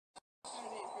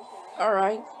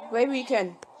Alright, maybe we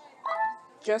can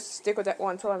just stick with that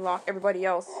one to unlock everybody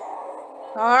else.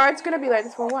 Alright, it's gonna be like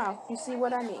this for a while. You see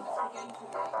what I mean?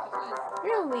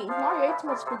 Really? Mario ate too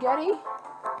much spaghetti?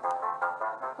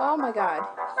 Oh my god.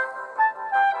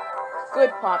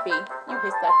 Good, Poppy. You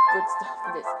missed that good stuff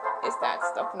for this. It's that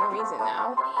stuff for no reason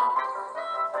now.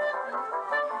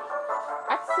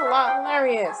 That's a lot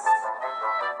hilarious.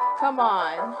 Come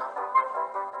on.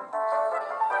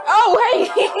 Oh, hey!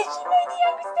 She made the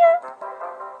hamster!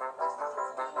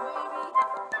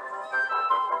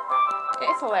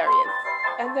 It's hilarious.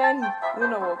 And then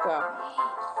Luna woke up.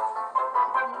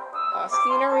 A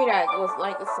scenery that was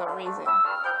like for some reason.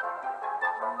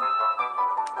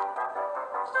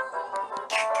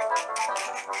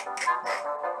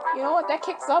 You know what? That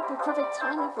kicks up with perfect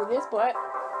timing for this, but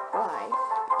why?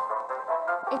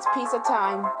 It's pizza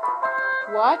time.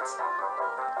 What?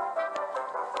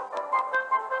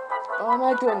 Oh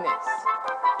my goodness.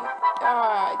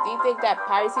 Do you think that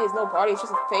piracy is no party? It's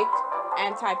just a fake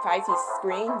anti-piracy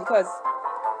screen? Because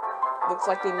looks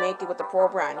like they make it with the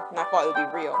program, and I thought it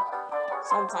would be real.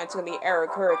 Sometimes it's gonna be error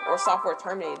occurred or software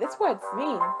terminated. That's what it's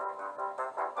mean.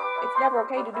 It's never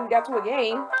okay to do that to a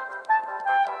game.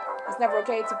 It's never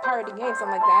okay to pirate a game,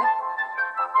 something like that.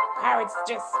 Pirates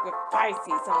just with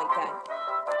piracy, something like that.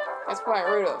 That's what I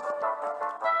heard of.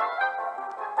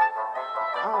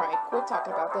 Alright, quit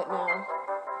talking about that now.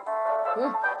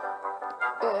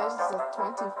 This is a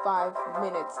 25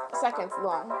 seconds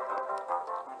long.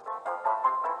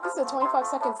 This is a 25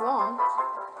 seconds long.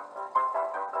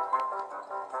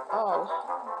 Oh.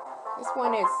 This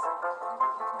one is...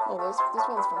 Oh, this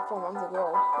one's from 4 months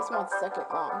ago. This one's second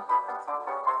long.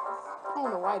 I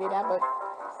don't know why I did that, but...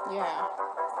 Yeah.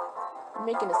 I'm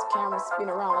making this camera spin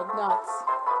around like nuts.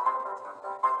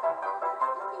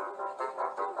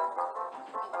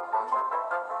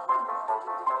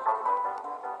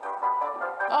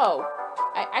 Oh,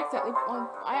 I accidentally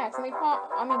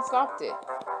stopped it.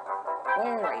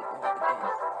 Where are you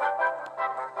again?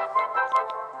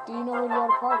 Do you know where the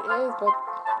other part is? But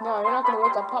no, you're not gonna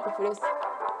wake up Papa for this.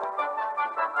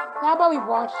 How about we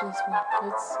watch this one?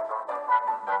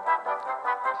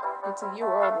 It's a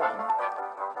year-old one.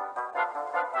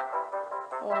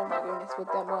 Oh my goodness, with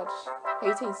that much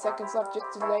 18 seconds left just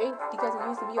delayed because it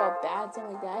used to be all bad,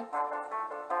 something like that.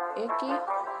 Icky.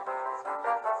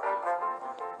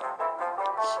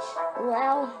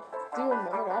 Well, do you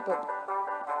remember that? But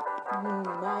I'm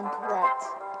correct.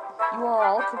 You are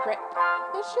all correct.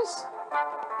 Let's just.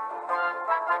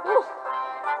 Whew.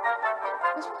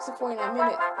 This was a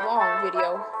 49-minute long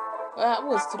video. Well, that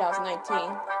was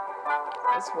 2019.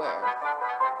 I swear.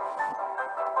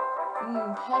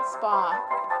 Pet spa.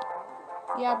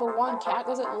 Yeah, but one cat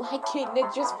doesn't like it, and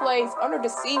it just plays Under the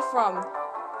Sea from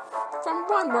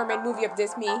one mermaid movie of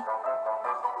Disney.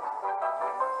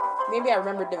 Maybe I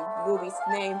remember the movie's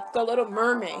name, The Little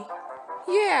Mermaid.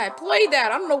 Yeah, play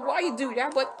that. I don't know why you do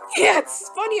that, but yeah, it's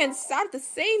funny and sad at the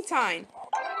same time.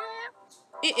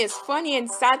 It is funny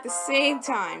and sad at the same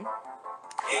time.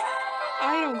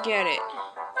 I don't get it.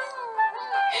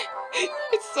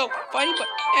 It's so funny, but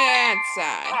and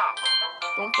sad.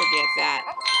 Don't forget that.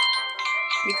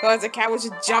 Because the cat was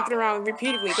just jumping around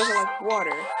repeatedly. It doesn't like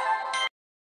water.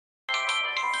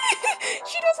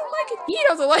 She doesn't like it. He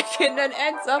doesn't like it, and then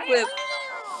ends up with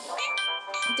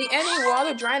the ending while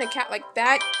they're drying a cat like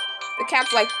that. The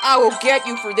cat's like, I will get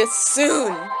you for this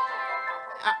soon.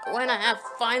 When I have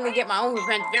finally get my own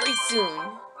revenge very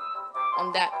soon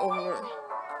on that owner.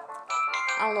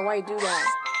 I don't know why you do that.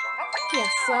 Yeah,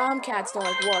 some cats don't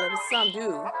like water, but some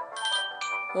do.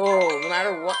 Oh, no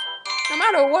matter what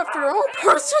for their own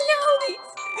personalities.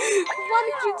 Why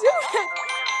did you do that?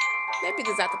 Maybe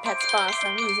this is at the pet spa for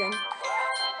some reason.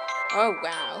 Oh,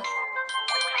 wow.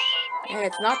 And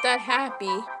it's not that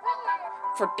happy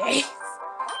for days.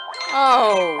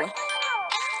 Oh.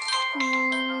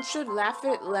 Should laugh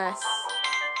at it less.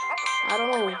 I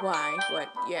don't know why, but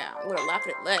yeah, I'm gonna laugh at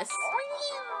it less.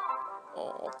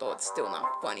 Oh, although it's still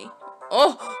not funny.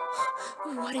 Oh!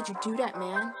 Why did you do that,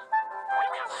 man?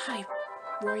 Why,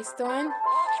 Royston?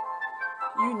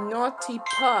 You naughty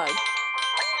pug.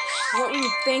 What were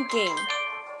you thinking?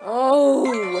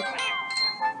 Oh!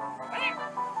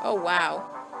 Oh, wow.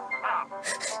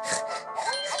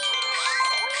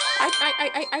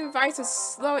 I advise to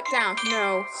slow it down.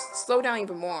 No, slow down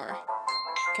even more.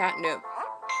 Catnip.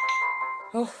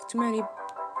 Oh, too many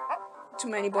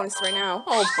bonuses right now.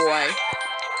 Oh boy.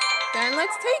 Then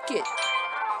let's take it.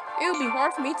 It'll be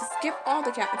hard for me to skip all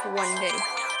the catnip for one day.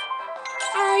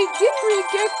 I didn't really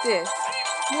get this.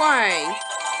 Why?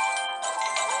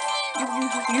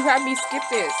 You had me skip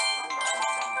this.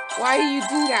 Why do you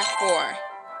do that for?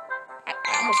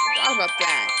 almost forgot about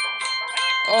that.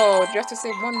 Oh, just to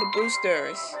save one of the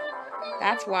boosters.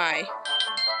 That's why.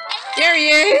 There he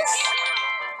is!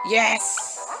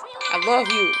 Yes! I love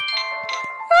you.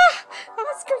 Ah,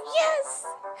 Oscar, yes!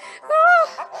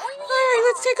 Ah, alright,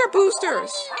 let's take our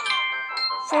boosters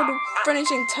for the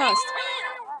finishing test.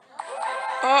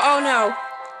 Oh no.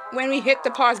 When we hit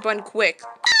the pause button quick.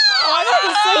 Oh, I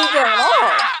didn't save it at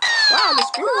all. Wow, the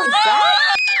screen like that?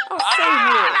 I'll save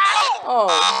you.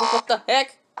 Oh, what the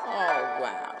heck? Oh,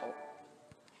 wow.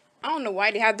 I don't know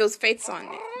why they have those fates on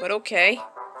it, but okay.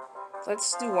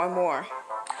 Let's do one more.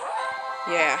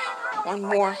 Yeah, one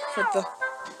more for the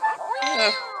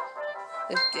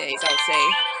days, I'll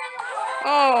say.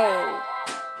 Oh.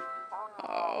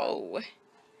 Oh.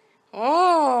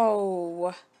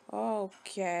 Oh.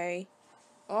 Okay.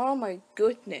 Oh my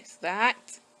goodness,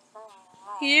 that.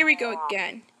 Here we go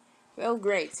again. Well,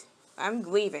 great. I'm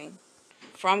leaving.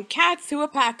 From cats to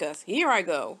alpacas. Here I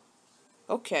go.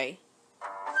 Okay.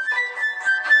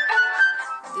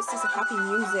 This is happy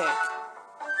music.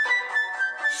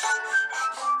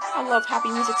 I love happy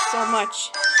music so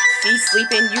much. She's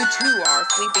sleeping, you too are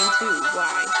sleeping too.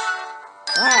 Why?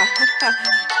 Ah,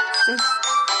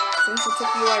 since it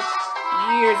took you like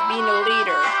years being a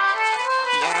leader.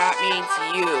 Yeah, it means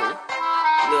you,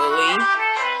 Lily.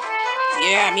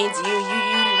 Yeah, it means you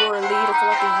were a leader for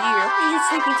like a year. And you're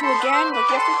sleeping too again, like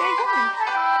yesterday? Why?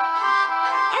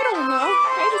 I don't know.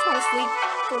 I just want to sleep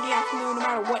for the afternoon no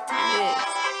matter what time it is.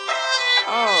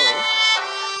 Oh.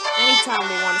 Anytime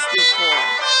they want to sleep for.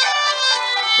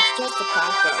 It's just a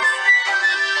practice.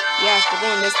 Yes, we're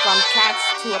doing this from cats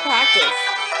to a practice.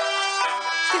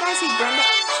 Did I see Brenda?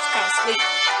 She's fell asleep.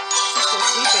 She's still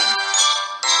sleeping.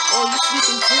 Oh, you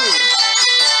sleeping too.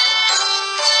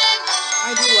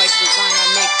 I do like the design I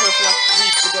made her like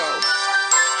weeks ago.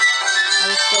 I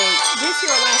would say this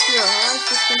year or last year, how is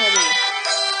this gonna be?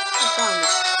 I found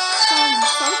this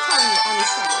sometime on the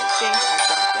summer. I think I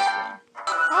got that one.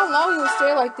 How long you will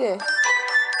stay like this?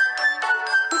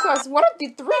 Because one of the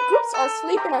 3 groups are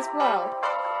sleeping as well.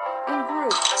 In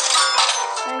groups.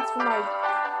 Thanks for my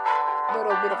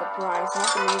little bit of a prize. I'm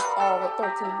not gonna use all the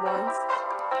 13 ones.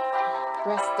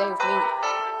 Rest, stay with me.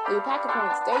 The alpaca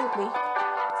coins, stay with me.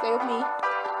 Stay with me.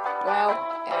 Well,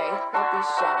 hey, don't be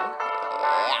shy.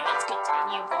 Yeah, let's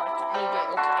continue for a tiny bit,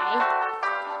 okay?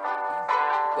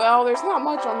 Well, there's not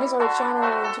much on this other channel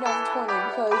in 2020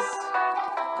 because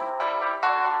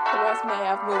the rest may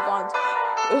have moved on to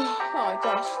oh my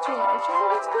gosh, our channel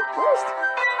gets good. Where's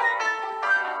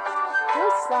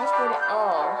 /40?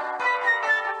 Oh.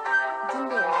 Didn't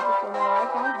they have it for my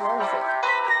icon? Where is it?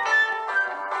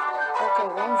 Okay,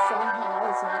 then somehow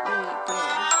it's not me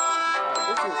again.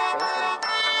 This is Facebook.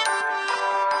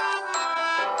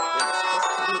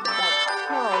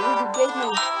 No, you gave me.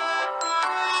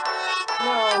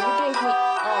 No, you gave me.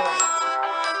 Alright.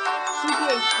 You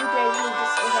gave me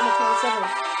this November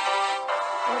 27th.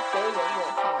 What day is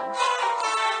this on?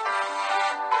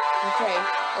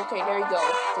 Okay, there you go.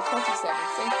 The 27th,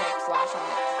 same slash on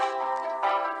it.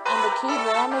 And the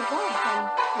keyboard, oh my god, on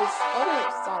this other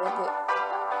side of it.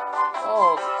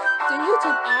 Oh, the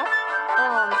YouTube app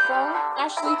on the phone?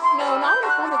 Actually, no, not on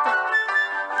the phone, but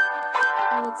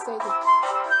I would say the,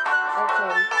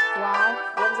 okay, wow,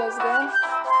 what was that again?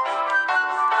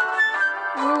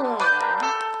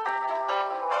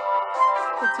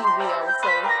 The TV, I would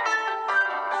say.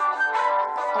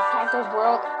 Alpaca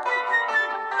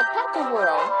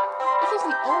World. This is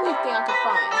the only thing I could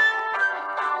find.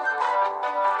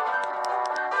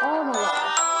 Oh my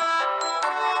god.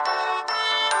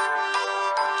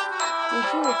 Did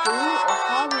you agree or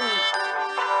probably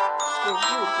did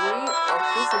you agree or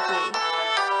disagree?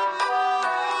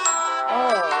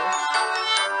 Oh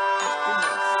my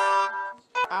goodness.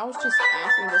 I was just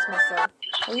answering this myself.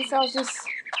 At least I was just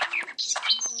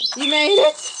you made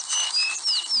it?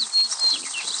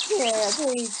 Yeah,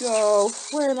 there you go.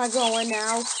 Where am I going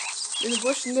now? In the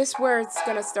bush, and this where it's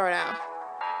gonna start out.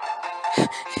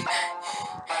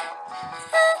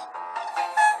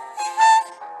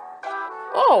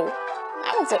 Oh,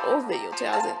 that was an old video,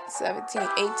 2017,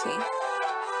 18.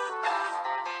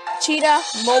 Cheetah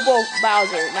Mobile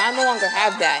Bowser. Now I no longer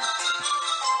have that.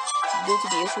 Due to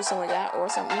the issue, something like that, or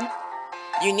something.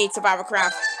 You need Survival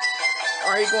Craft.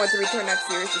 Are you going to return that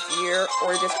series this year,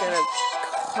 or just gonna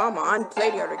come on,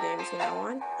 play the other games from now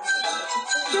on?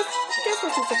 Just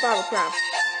let's do Survival Craft.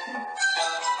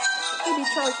 You'll be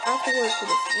charged afterwards for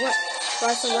this. What?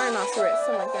 By some rhinoceros,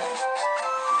 something like that.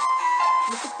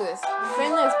 Look at this.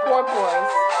 Finland's poor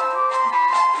boys.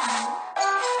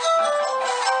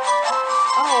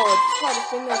 Oh, it's part of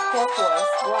Finland's poor boys.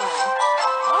 Wow.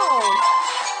 Oh.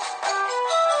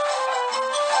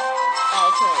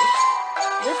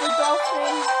 River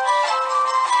Dolphin.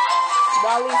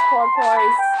 Wally's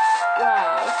porpoise.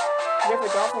 Wow. River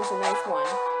Dolphin's a nice one.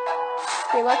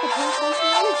 They like the pink one for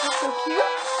me? Is that so cute?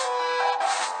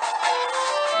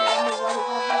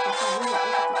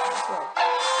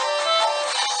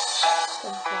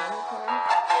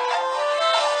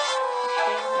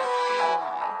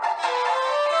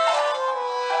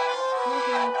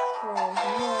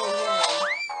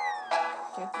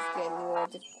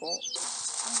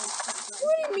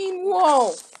 What do you mean,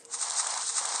 wolf?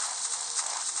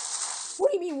 What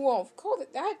do you mean, wolf? Called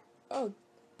it that? Oh,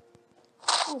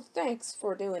 thanks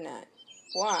for doing that.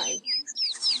 Why?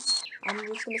 I'm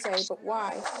just gonna say, but why?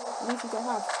 At least you don't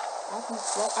have,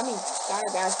 Dire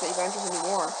Dash the Adventures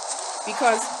anymore.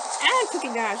 Because, and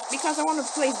Cooking Dash, because I want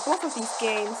to play both of these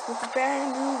games with the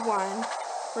brand new one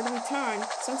for the return.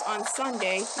 Since on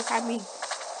Sunday, you had me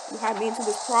into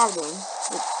this problem.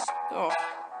 Oh,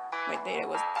 my data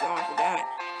was gone for that.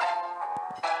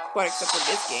 But except for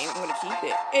this game, I'm gonna keep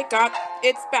it.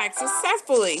 It's back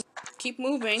successfully. Keep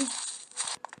moving.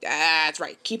 That's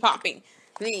right. Keep hopping.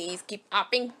 Please keep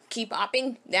hopping. Keep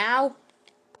hopping. Now.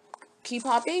 Keep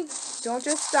hopping. Don't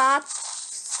just stop.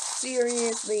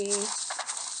 Seriously.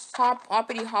 Hop,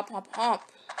 hoppity, hop, hop,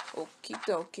 hop. Okie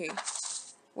dokie.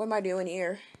 What am I doing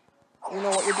here? You know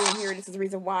what you're doing here. This is the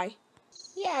reason why.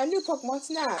 Yeah, a new Pokemon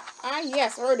Snap.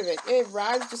 Yes, heard of it. It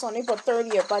arrives just on April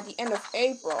 30th by the end of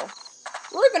April.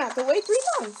 We're gonna have to wait 3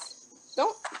 months.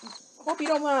 Hope you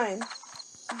don't mind.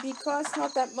 Because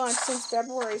not that much since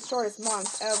February's shortest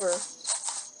month ever.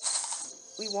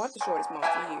 We want the shortest month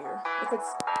of the year. If it's,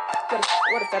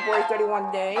 what if February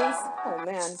 31 days? Oh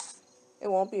man, it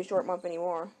won't be a short month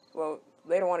anymore. Well,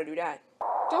 they don't want to do that.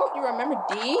 Don't you remember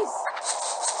these?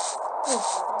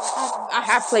 Oh, I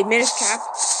have played Minish Cap,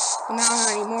 but now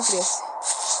not anymore for this.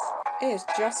 It is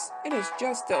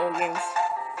just the old games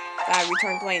that I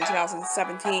returned playing in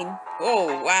 2017.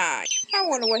 Oh wow! I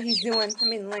wonder what he's doing. I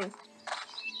mean, Link.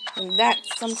 And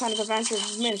that's some kind of adventure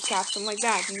Minish Cap, something like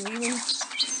that. Do you even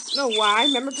know why I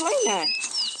remember playing that?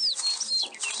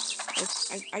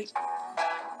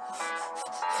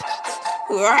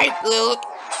 Right, Luke.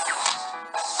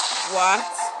 What?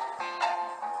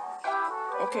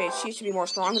 Okay, she should be more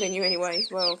stronger than you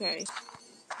anyways. Well, okay.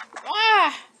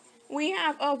 Ah! We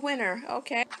have a winner,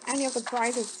 okay. Any of the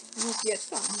prizes, you'll get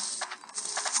some.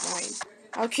 Nice.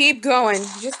 I'll keep going.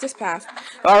 Just this path.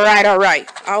 Alright.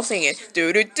 I'll sing it.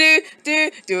 Do do do do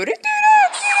do do do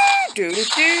do do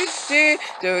do do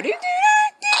do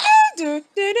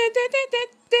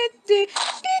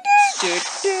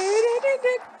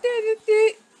do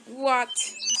do what?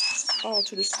 Oh,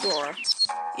 to the store.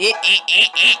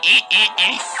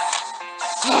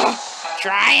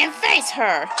 Try and face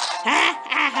her.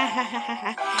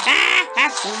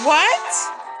 What?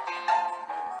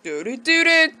 Do do do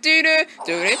do do do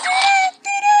do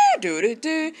do do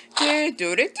do do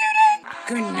do do.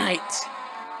 Good night.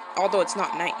 Although it's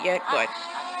not night yet, but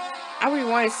I really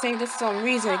want to sing this song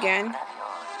Reason again.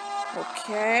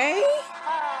 Okay.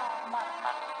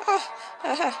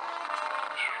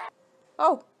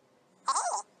 Oh.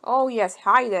 Oh yes,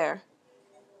 hi there.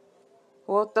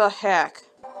 What the heck?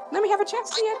 Let me have a chance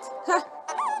to see it. Huh.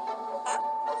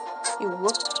 You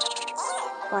look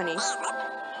funny.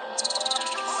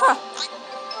 Huh.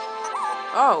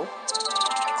 Oh.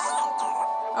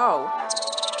 Oh.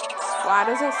 Why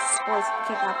does this always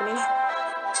keep happening?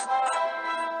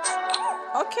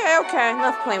 Okay.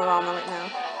 Let's play with Mama right now.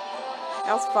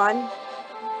 That was fun.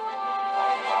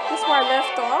 This is where I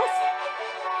left off?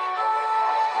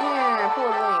 Yeah, poor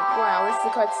Link. Wow, this is the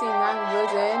cutscene I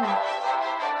was in.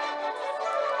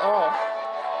 Oh.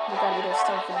 You gotta be there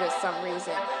stuff for this some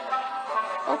reason.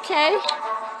 Okay.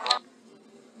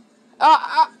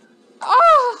 I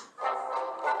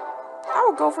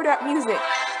will go for that music.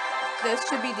 This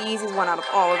should be the easiest one out of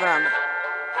all of them.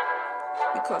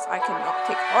 Because I cannot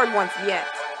take hard ones yet.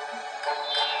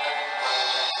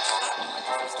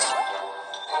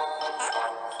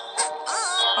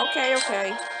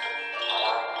 Okay.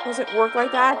 Does it work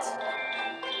like that?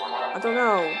 I don't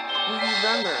know.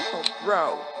 Remember. Oh,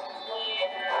 bro.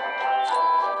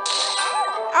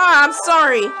 I'm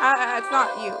sorry. It's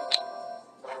not you.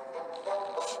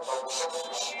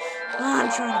 I'm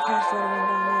trying to catch the other one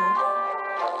down there.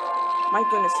 My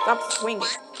goodness, stop swinging.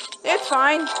 It's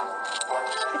fine.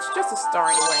 It's just a star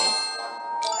anyway.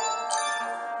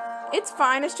 It's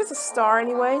fine. It's just a star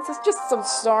anyway. It's just some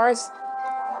stars.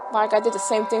 Like I did the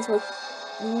same things with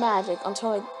magic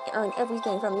until I earned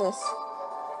everything from this.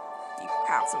 You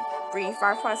have some free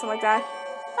fireflies, something like that.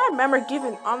 I remember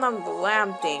giving on them the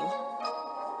lamb thing.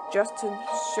 Just to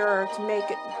make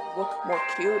it look more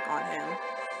cute on him.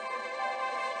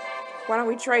 Why don't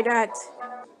we trade that?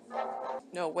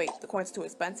 No, wait, the coin's too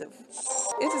expensive.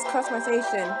 This is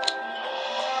customization.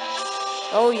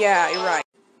 Oh yeah, you're right.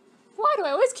 Why do I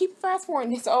always keep fast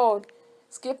forwarding this old?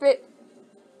 Skip it.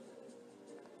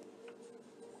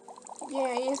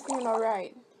 Yeah, he is doing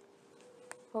alright.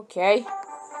 Okay.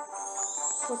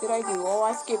 What did I do? Oh,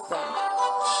 I skipped them.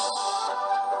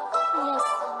 Yes.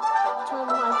 Turn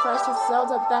my precious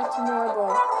Zelda back to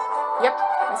normal. Yep,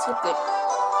 I skipped it.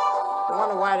 I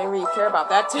wonder why I didn't really care about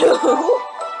that too. Okay.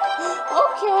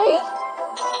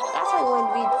 That's why when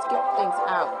we skip things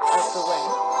out of the way.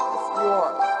 It's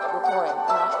yours. Recording,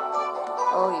 not.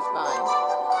 Oh, he's fine.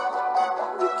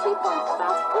 You keep on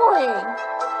fast forwarding.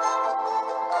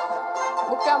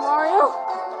 Look out, Mario.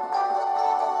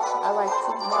 I like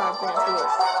Super Mario Dance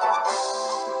Wheels.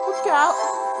 Look out.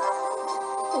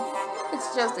 It's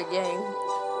just a game.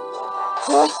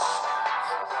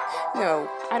 No,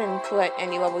 I didn't collect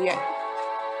any level yet.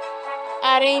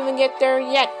 I didn't even get there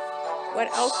yet. What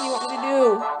else do you want me to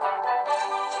do?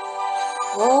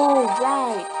 Oh,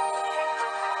 right.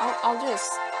 I'll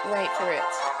just wait for it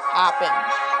to happen.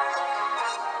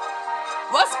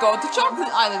 Let's go to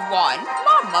Chocolate Island 1.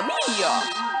 Mamma mia!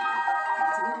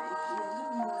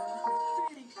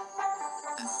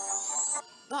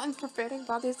 Nothing forbidding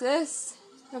about this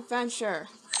adventure.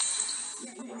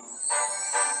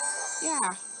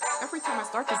 Yeah, every time I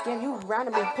start this game, you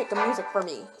randomly pick the music for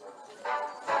me.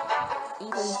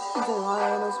 Even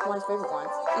Mario's one of my favorite ones.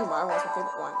 Even Mario was my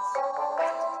favorite ones.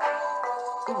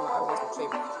 Even Mario was my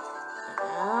favorite.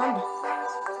 And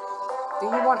do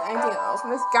you want anything else?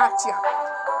 Miss Gotcha.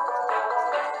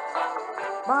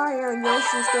 Mario and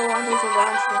Yoshi still on his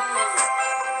adventure.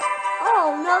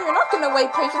 Oh no, you're not gonna wait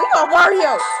patiently. Oh,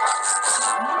 Mario!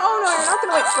 Oh no, you're not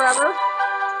gonna wait forever.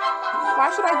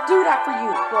 Why should I do that for you?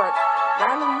 For a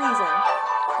random reason.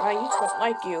 I used to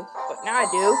like you, but now I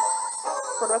do.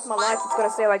 For the rest of my life, it's gonna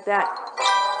stay like that.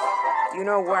 Do you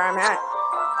know where I'm at?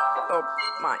 Oh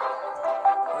my.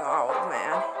 Oh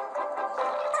man.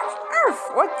 Arf!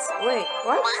 What? Wait,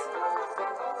 what?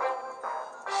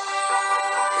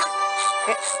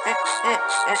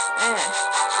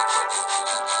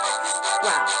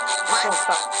 Wow, I don't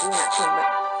stop doing that to me.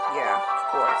 Yeah, of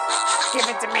course. Give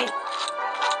it to me.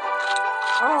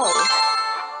 Oh.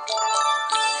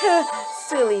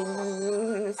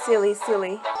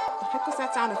 silly. What the heck was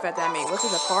that sound effect that I made? Was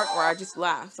it the part where I just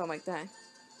laughed? Something like that.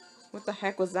 What the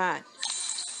heck was that?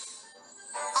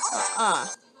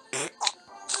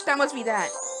 That must be that.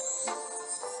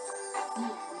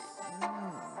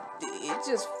 Did it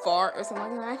just fart or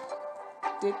something like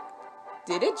that?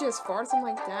 Did it just fart or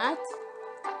something like that?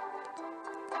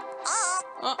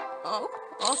 Oh,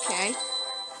 okay.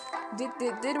 Did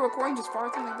the recording just fart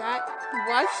or something like that?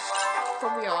 What? For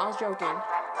real, I was joking.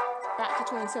 Back to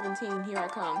 2017, here I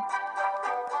come.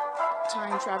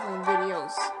 Time traveling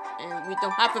videos. And you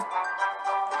don't have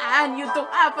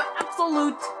an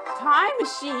absolute time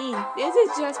machine. This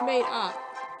is just made up.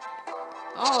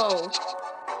 Oh,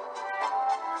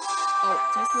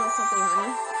 do you smell something,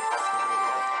 honey?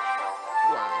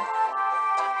 Wow.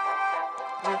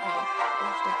 Okay,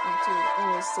 watch that one too.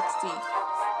 Oh, it's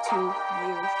 62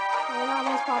 views. Oh, not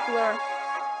most popular.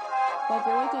 But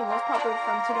the only thing most popular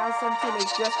from 2017 is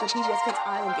just the PBS Kids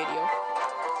Island video.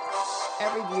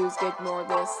 Every views get more of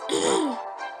this.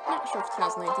 Not sure for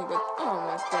 2019, but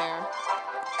almost there.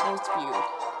 Most viewed.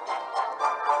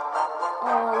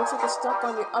 Oh, it looks like it's stuck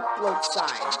on the upload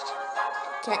side.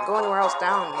 Can't go anywhere else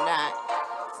down that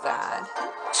side.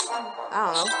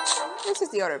 I don't know. This is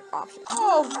the other option.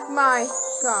 Oh my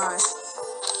gosh.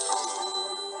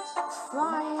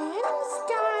 Flying in the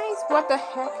skies. What the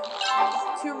heck?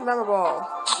 Too memorable.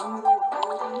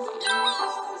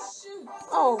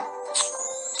 Oh.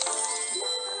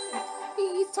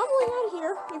 He's tumbling out of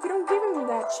here. If you don't give him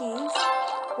that cheese,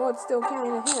 well, it's still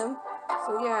counting to him.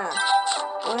 So yeah.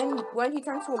 When he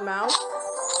turns to a mouse,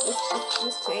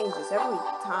 this changes every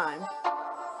time.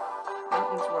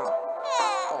 Something's wrong.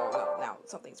 Oh no, now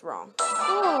something's wrong.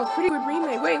 Oh, pretty good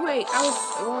remake. Wait, I was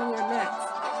on your neck.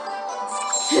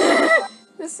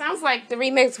 This sounds like the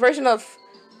remix version of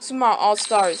Super Mario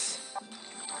All-Stars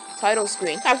title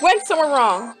screen. I went somewhere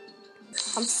wrong.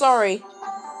 I'm sorry.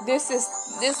 This is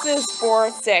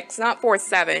 4.6, not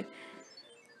 4.7.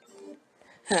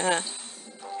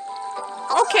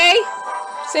 Okay.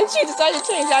 Since you decided to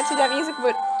change that to that music,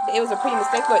 but it was a pretty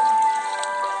mistake, but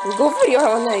we'll go video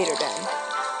on later then.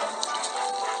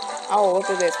 Oh, look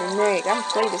at this remake. I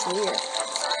haven't played this in years.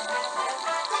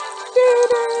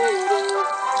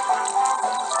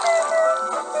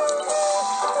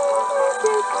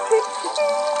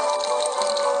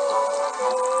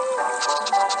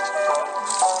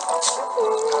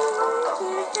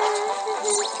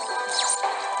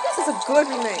 good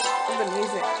remake of the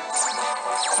music.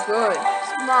 Good.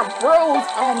 Super Mario Bros.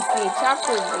 Odyssey,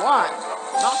 Chapter 1.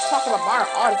 Not talking about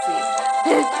Mario Odyssey.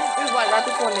 This is like right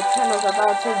before Nintendo's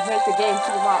about to make the game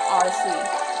Super Mario Odyssey.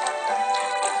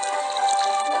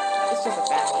 It's just a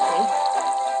family thing.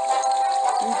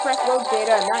 You press load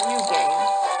data, not new game.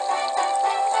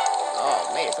 Oh,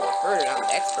 made it so much further. I'm an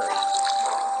expert.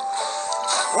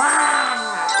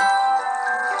 Wow!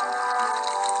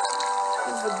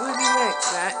 This is a good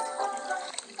remix, that.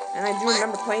 And I do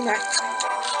remember playing that.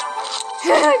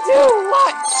 Dude,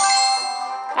 what?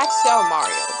 That's Shell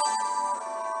Mario.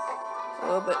 A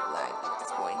little bit lag at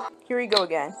this point. Here we go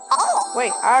again.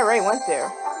 Wait, I already went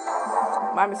there.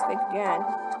 My mistake again.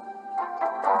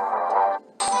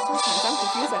 Sometimes I'm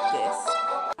confused at this.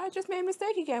 I just made a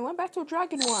mistake again. Went back to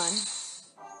Dragon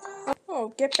 1.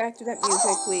 Oh, get back to that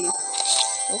music, please.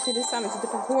 Okay, this time it's a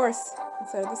different course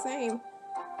instead of the same.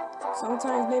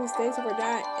 Sometimes make mistakes over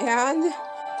that, and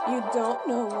you don't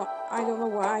know why. I don't know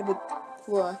why, but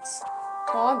what?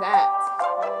 All that.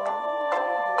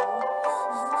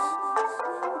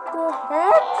 What the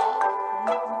heck?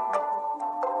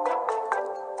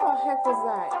 What the heck is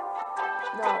that?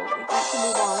 No, we need to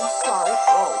move on. Sorry.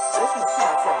 Oh, this one's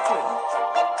Channel 17.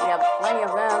 We have plenty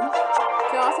of them.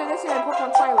 So also this year in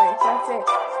Pokemon Twilight. That's it.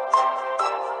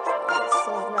 There's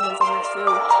so many memories on that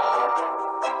too.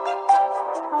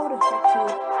 How the heck do you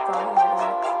find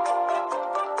that?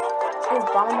 Is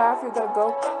Bombing Battlefield gonna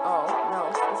go? Oh, no.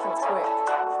 This one's quick.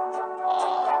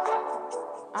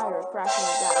 I heard a crashing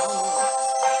like that. I don't know.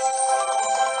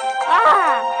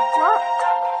 Ah! What?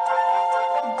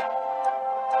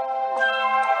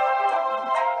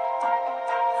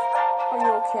 Are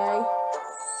you okay?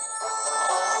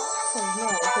 Oh no,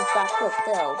 his back foot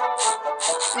fell.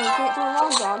 And he can't do a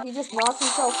long jump. He just knocks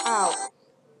himself out.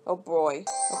 Oh boy.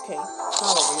 Okay.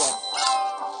 Not over yet.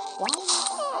 Why?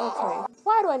 Okay.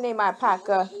 Why do I name my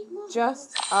alpaca?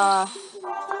 Just, oh.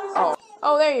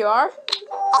 Oh, there you are.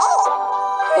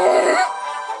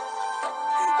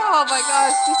 Oh my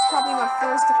gosh, this is probably my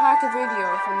first alpaca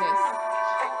video from this.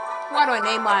 Why do I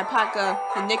name my alpaca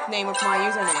the nickname of my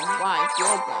username? Why?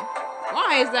 Yoga.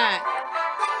 Why is that?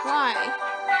 Why?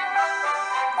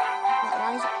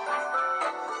 Why is it?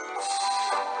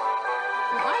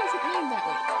 Why is it named that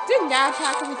way? Didn't that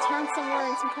alpaca return somewhere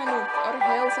in some kind of other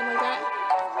hill or something like that?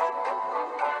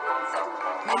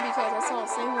 Maybe because I saw the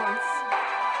same ones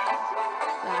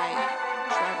that I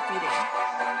tried defeating.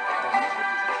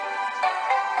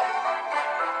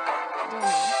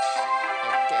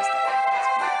 I guess that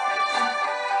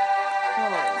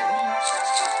one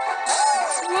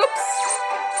was whoops!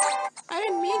 I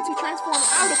didn't mean to transform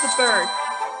out of the bird.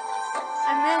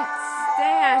 I meant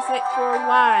stay as it for a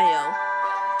while.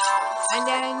 And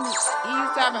then you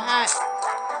used to have a hat.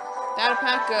 That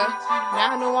alpaca.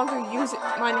 Now I no longer use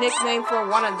my nickname for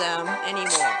one of them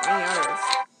anymore. Any others.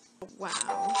 Wow.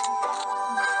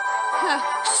 Huh.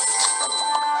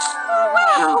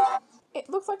 Wow! It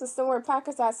looks like the similar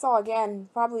alpacas I saw again,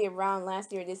 probably around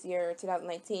last year, this year,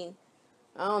 2019.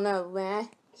 I don't know, man.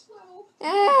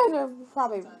 They're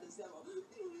probably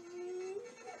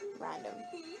random.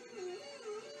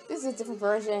 This is a different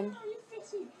version.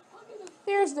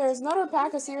 There's another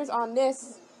alpaca series on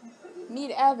this.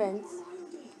 Meet Evans.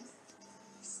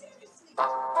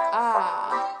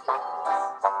 Ah.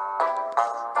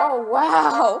 Oh,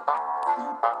 wow.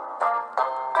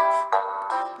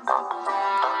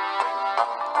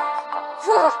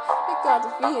 It got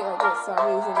defeated like this, so I'm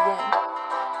using it again.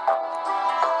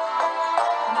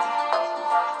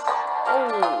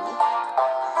 Oh.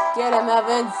 Get him,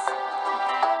 Evans.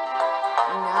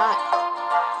 Not.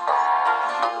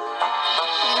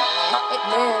 It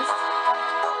missed.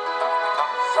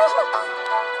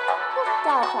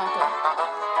 That alpaca.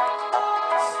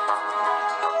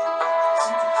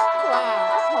 Wow,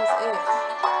 that was it.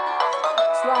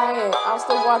 Try it. I'll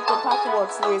still watch the Alpaca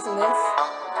World series in this.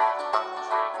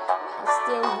 I'll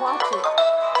still watch it.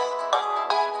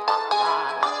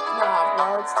 Nah,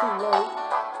 bro, it's too late.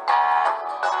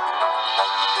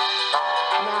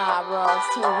 Nah, bro, it's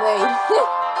too late.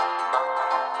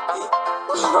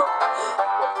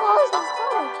 What color is this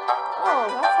color? Oh,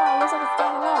 that's how it looks like it's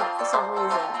standing up for some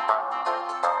reason.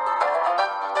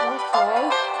 Okay.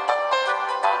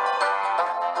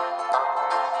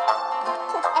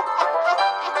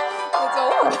 It's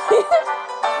over.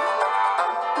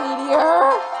 Meteor.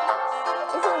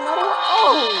 Is there another one?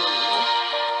 Oh.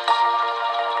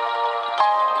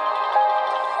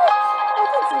 I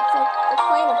think it's like a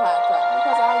plain alpaca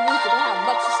because I used to don't have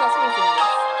much accessories in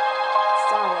this.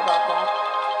 Sorry about that.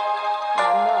 I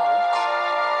know.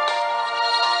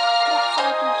 That's so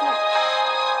complete.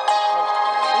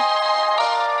 Okay.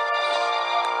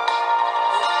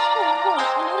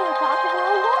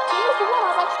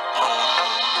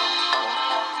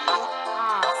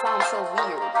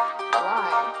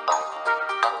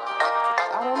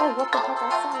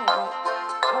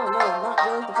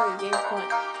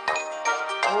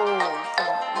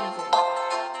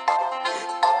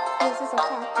 a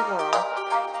Paca World.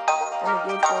 And a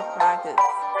game for Pacas.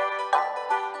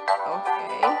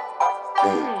 Okay.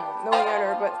 No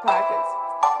other but Pacas.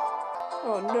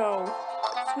 Oh no.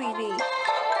 Sweetie.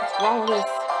 What's wrong with this?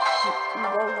 You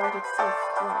roll like it's so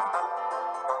strong.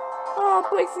 Oh,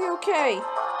 Blixie, okay.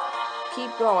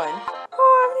 Keep going.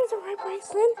 Oh, everything's alright,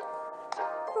 Bracelet.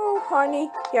 Oh,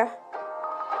 honey. Yeah.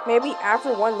 Maybe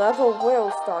after one level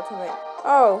will start to make.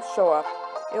 Oh, show up.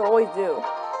 It'll always do.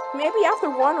 Maybe after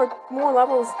one or more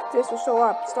levels, this will show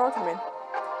up. Starterman.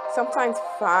 Sometimes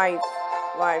 5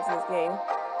 lives in this game.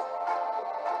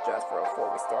 Just before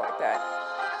we start with that.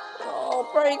 Oh,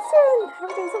 Bryson!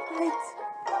 Everything's alright.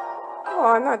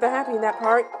 Oh, I'm not that happy in that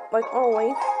part. Like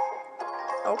always.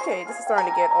 Okay, this is starting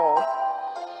to get old.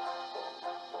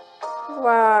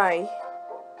 Why?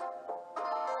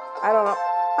 I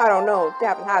don't know. They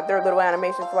haven't had their little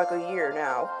animation for like a year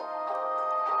now.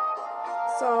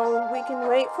 So we can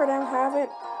wait for them to have it.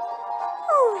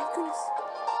 Oh my goodness.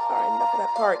 Alright, enough of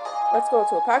that part. Let's go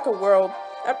to a Paca World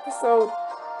episode.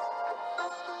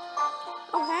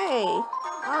 Oh hey,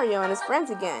 Mario and his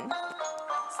friends again.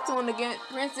 Still to get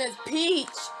Princess Peach.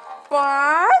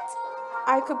 But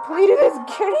I completed this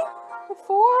game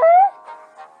before.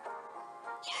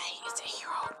 Yay, it's a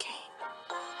hero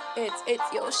game.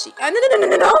 It's Yoshi.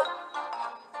 No.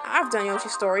 I've done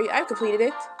Yoshi's story. I've completed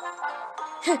it.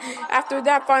 After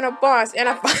that final boss and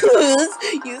if I lose,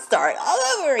 you start all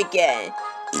over again.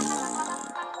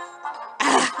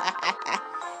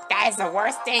 That is the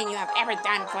worst thing you have ever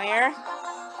done, player.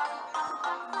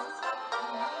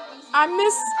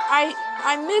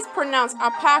 I mispronounced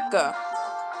alpaca.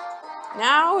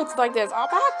 Now it's like this,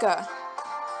 alpaca.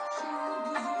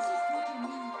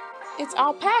 It's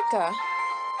alpaca.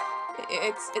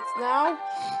 It's now.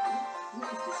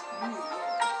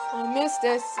 I missed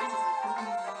this.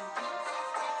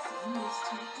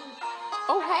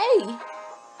 Oh hey.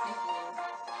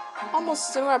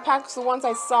 Almost similar alpacas to the ones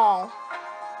I saw.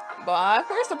 But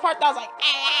here's the part that was like,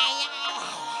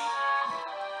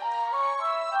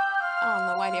 I don't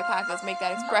know why the alpacas make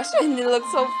that expression. It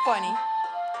looks so funny.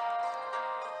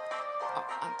 Oh,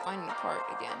 I'm finding the part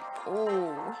again.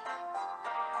 Ooh.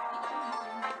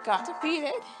 It got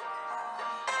defeated.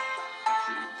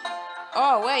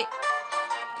 Oh, wait.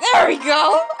 There we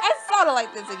go. I sounded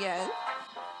like this again.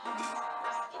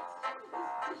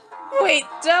 Wait,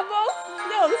 double?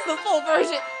 No, this is the full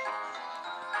version.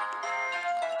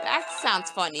 That sounds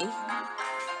funny.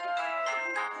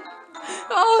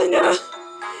 Oh no.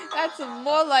 That's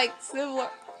more like similar.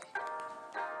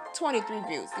 23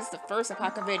 views. This is the first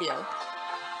alpaca video.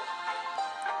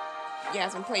 Yeah,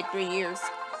 it's been played 3 years.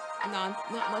 Not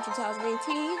much in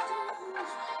 2018.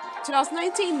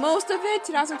 2019, most of it.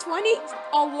 2020,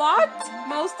 a lot.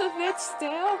 Most of it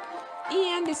still.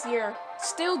 And this year,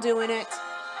 still doing it.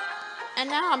 And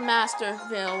now I'm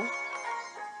Masterville.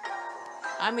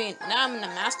 Now I'm in the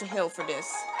Master Hill for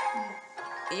this.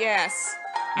 Yes,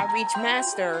 I reached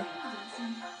Master.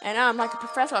 And now I'm like a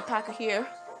professional alpaca here.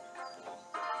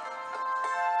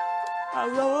 I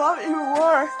level up even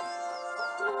more.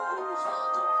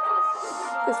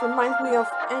 This reminds me of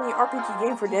any RPG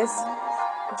game for this.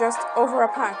 Just over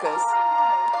alpacas.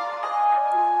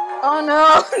 Oh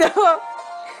no, no!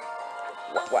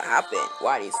 What happened?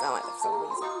 Why do you sound like that for some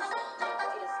reason?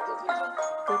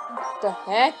 What the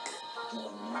heck?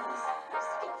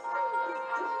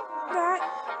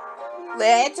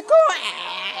 Let's go!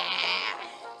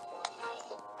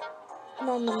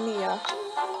 Mamma mia.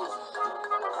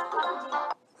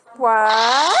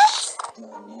 What?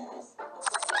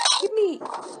 Give me...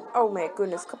 Oh my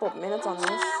goodness, a couple of minutes on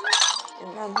this.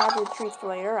 And then have your treats for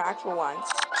later, actual ones.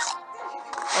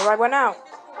 Alright, what now?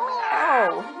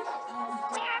 Oh.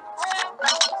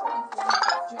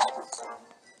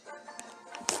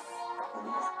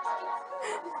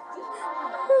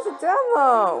 Here's a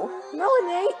demo.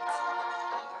 Melanate.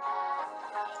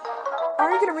 Are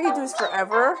you gonna redo this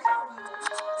forever?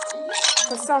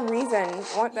 For some reason,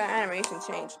 I want the animation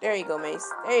changed. There you go, Mace.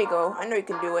 There you go. I know you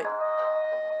can do it.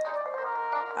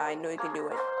 I know you can do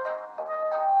it.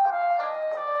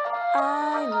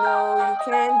 I know you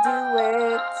can do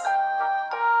it.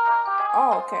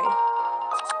 Oh, okay.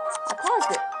 I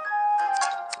paused it.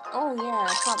 Oh, yeah,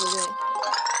 I probably did.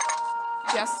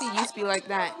 Jesse used to be like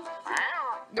that.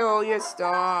 No, your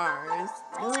stars.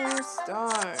 No, your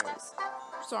stars.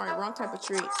 Sorry, wrong type of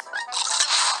treats.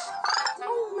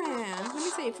 Oh, man. Let me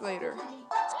save later.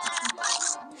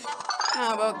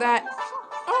 How about that?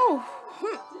 Oh,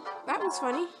 that was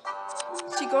funny.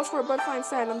 She goes for a butterfly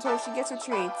instead until she gets her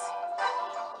treats.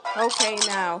 Okay,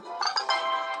 now.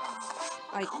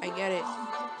 I get it.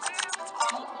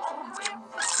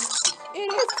 It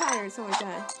is tired or something like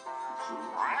that.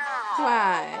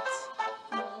 What?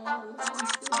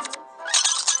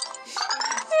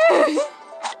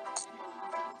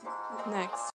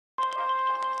 Next.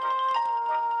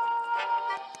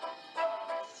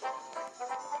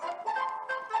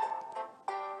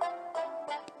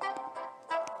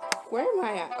 Where am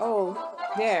I at? Oh,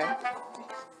 there.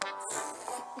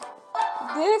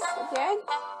 This again?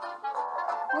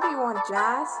 What do you want,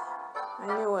 Jazz? I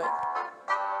knew it.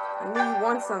 I knew you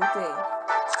want something.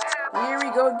 Here we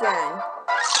go again.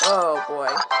 Oh boy.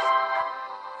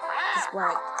 This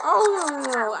right. Oh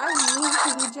no. I need to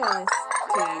be jealous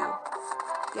to you.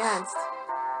 Yes.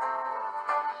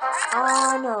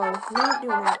 Oh no. Not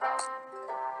doing it.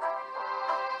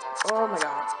 Oh my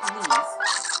god. Please.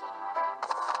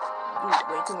 You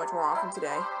way too much more often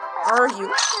today. Are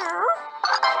you?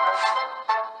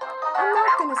 I'm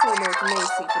not gonna say no to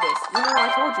Macy for this. You know, I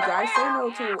told you guys, say no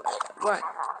to what?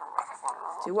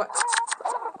 To what?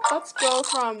 Let's go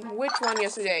from which one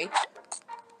yesterday?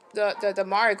 The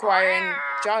Mario Choir in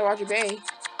Jolly Roger Bay.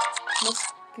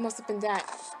 Must have been that.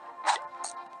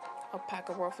 I'll pack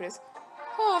a world for this.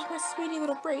 Oh, my sweetie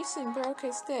little brace and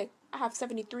broken stick. I have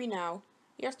 73 now.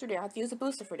 Yesterday I had to use a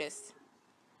booster for this.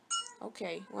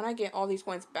 Okay, when I get all these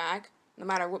points back, no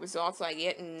matter what results I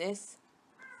get in this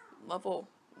level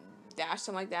dash,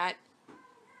 something like that,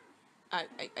 I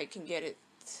can get it.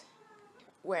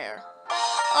 Where?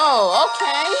 Oh,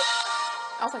 okay.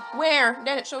 I was like, where?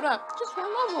 Then it showed up. Just one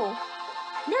level.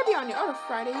 Maybe on the other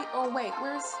Friday. Oh, wait.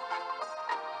 Where's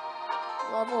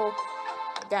level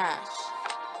dash?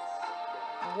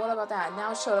 What about that?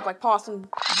 Now it showed up like Possum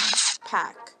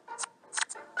Pack.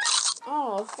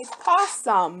 Oh, it's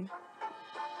Possum.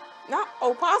 Not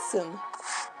Opossum.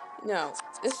 No,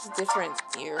 this is different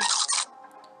here.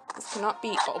 This cannot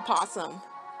be Opossum.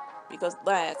 Because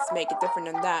let's make it different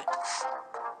than that.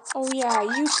 Oh yeah,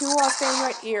 you two are staying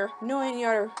right here. No any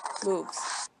other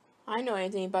moves. I know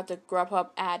anything about the Grubhub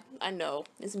ad. I know.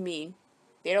 It's mean.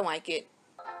 They don't like it.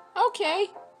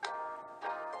 Okay.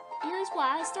 Here's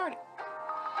why I started.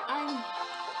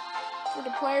 For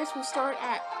the players who start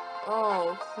at,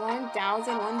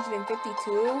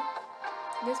 1,152.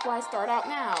 This is why I start out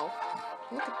now.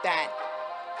 Look at that.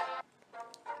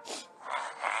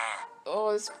 Oh,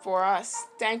 it's for us.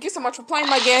 Thank you so much for playing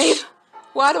my game.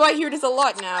 Why do I hear this a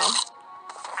lot now?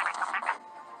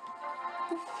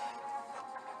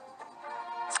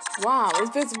 Wow, this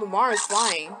Visible Mars is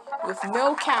flying with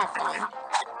no cap on.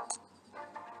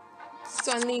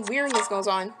 Suddenly, weirdness goes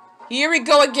on. Here we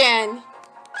go again.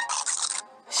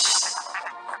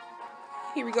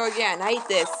 Here we go again. I hate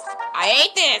this. I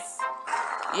hate this.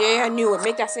 Yeah, I knew it.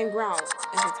 Make that same growl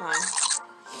every time.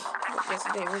 But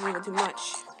yesterday wasn't even too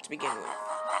much to begin with.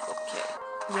 Okay.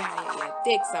 Yeah.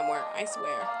 Dig somewhere. I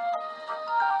swear.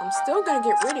 I'm still gonna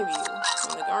get rid of you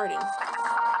from the garden.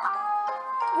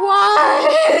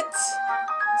 What?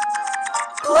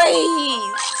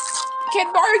 Please!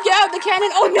 Can Mario get out of the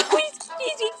cannon? Oh no, he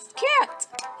just can't.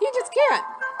 He just can't.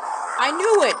 I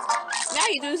knew it. Now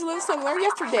you just live somewhere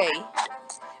yesterday.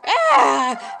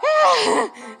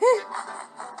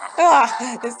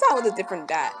 This time was a different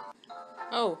that.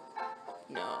 Oh,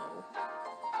 no.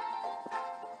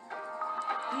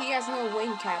 He has no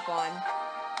wing cap on.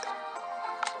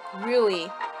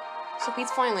 Really? So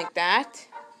he's flying like that?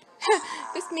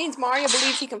 This means Mario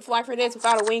believes he can fly for this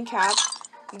without a wing cap.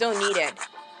 You don't need it.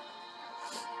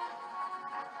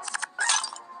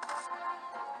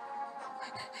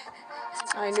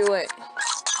 I knew it.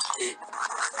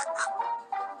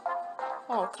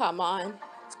 Oh, come on.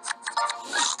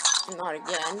 Not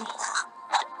again.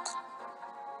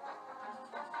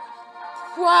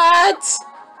 What?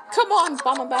 Come on,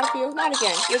 Bomb on Battlefield. Not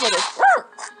again. Here's what it is.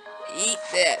 Eat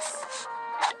this.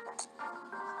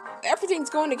 Everything's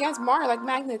going against Mario like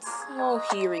magnets. Oh,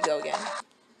 here we go again.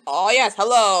 Oh, yes.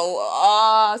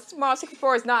 Hello. Small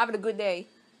 64 is not having a good day.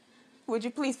 Would you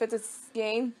please fix this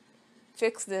game?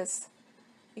 Fix this.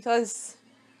 Because,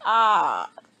 Bomb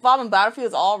on Battlefield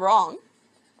is all wrong.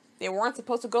 They weren't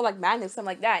supposed to go like magnets, something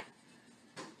like that.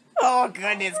 Oh,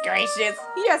 goodness gracious.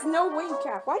 He has no wing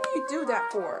cap. Why do you do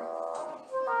that for?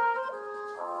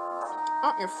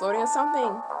 Oh, you're floating or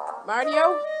something.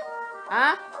 Mario?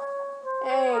 Huh?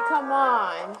 Hey, come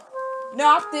on.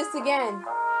 Not this again.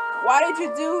 Why did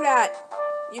you do that?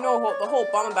 You know, the whole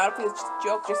Bomb on Battlefield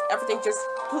joke, just everything, just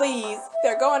please.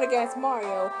 They're going against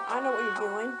Mario. I know what you're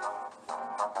doing.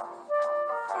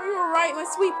 Are you alright, my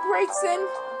sweet Braixen?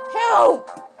 Help!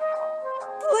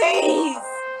 Please!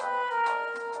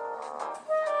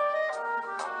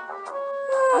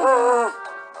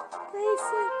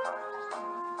 Braixen.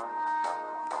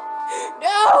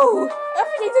 No!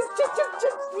 Everything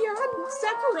just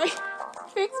Separate.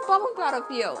 Fix bubble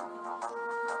battlefield.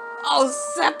 Oh,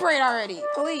 separate already,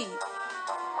 please.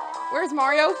 Where's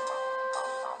Mario?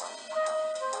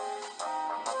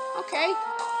 Okay.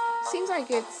 Seems like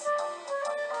it's...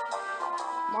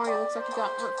 Mario looks like he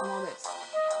got hurt from all this.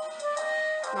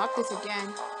 Not this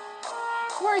again.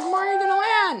 Where is Mario gonna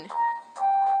land?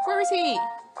 Where is he?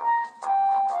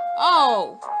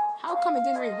 Oh! How come it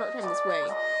didn't really hurt him this way?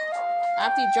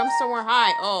 After he jumps somewhere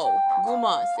high. Oh,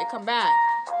 Goombas, they come back.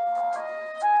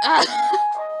 What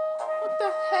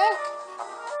the heck?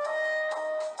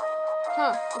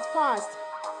 Huh, it's paused.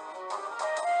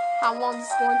 How long is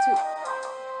this going to...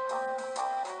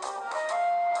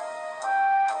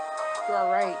 You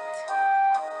are right.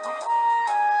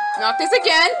 Not this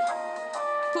again!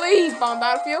 Please, Bomb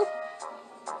Battlefield.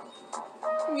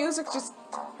 Music just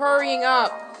hurrying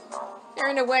up. They're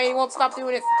in the way, he won't stop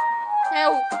doing it.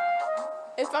 Help!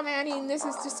 If I'm adding this,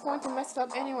 is just going to mess it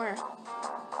up anywhere.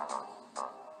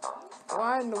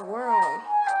 What in the world?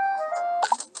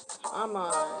 Come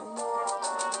on.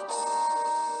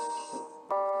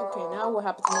 Okay, now what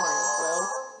happens to Mario?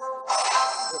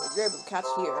 Well, you're able to catch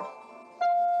here.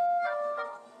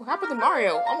 What happened to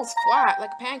Mario? Almost flat,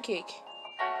 like a pancake.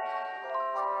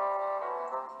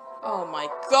 Oh my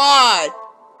god!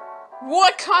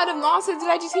 What kind of nonsense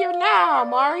did I just hear now,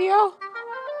 Mario?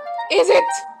 Is it?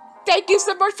 Thank you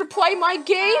so much for playing my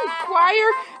game,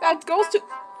 choir. That goes to...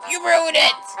 You ruined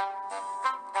it!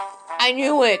 I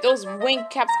knew it. Those wing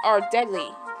caps are deadly.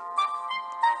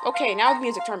 Okay, now the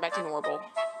music turned back to normal.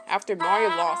 After Mario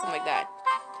lost, something like that.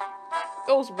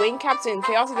 Those wing caps in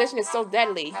Chaos Edition is so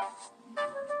deadly.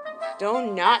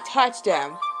 Do not touch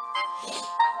them.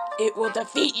 It will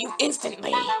defeat you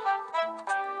instantly.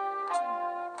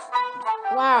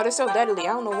 Wow, they're so deadly.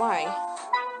 I don't know why.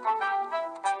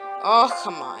 Oh,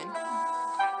 come on.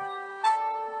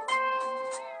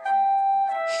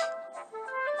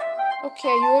 Okay,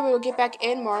 you able to get back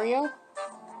in, Mario?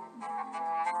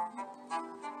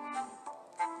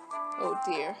 Oh,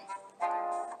 dear.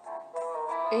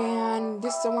 And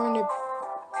this is somewhere in the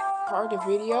part of the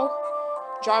video.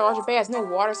 Jolly Roger Bay has no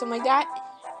water, something like that.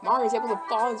 Mario's able to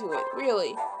fall into it.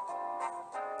 Really?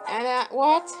 And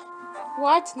what?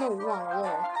 What? No water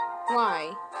there.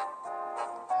 Why?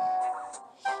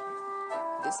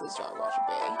 This is Jolly Roger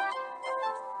Bay.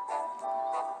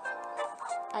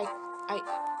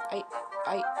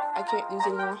 I can't use it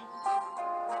anymore.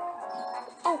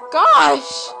 Oh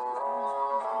gosh!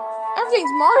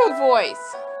 Everything's Mario's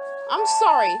voice. I'm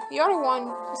sorry. The other one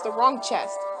was the wrong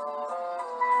chest.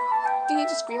 Did he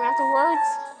just scream afterwards?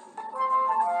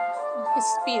 His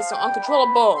speed is so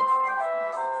uncontrollable.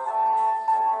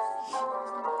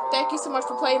 Thank you so much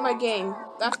for playing my game.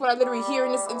 That's what I literally hear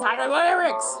in this entire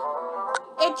lyrics.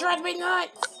 It drives me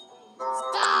nuts.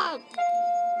 Stop.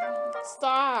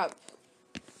 Stop.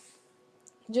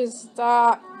 Just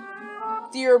stop.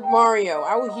 Dear Mario,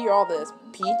 I will hear all this.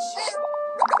 Peach,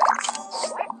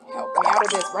 help me out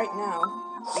of this right now.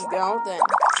 If you don't, then...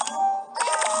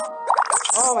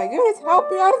 Oh my goodness, help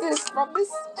me out of this from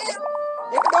this.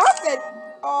 If not, then...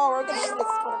 Oh, we're gonna do this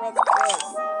for the rest of this.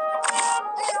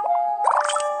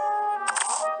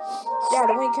 Yeah,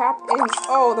 the wing cap in...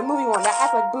 Oh, the movie one, that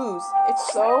acts like booze.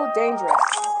 It's so dangerous.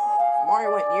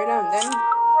 Mario went near them, then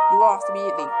he lost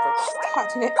immediately for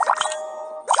touching it.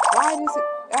 Why does it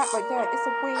act like that? It's a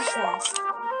wing cap.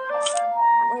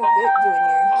 What is it doing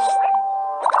here?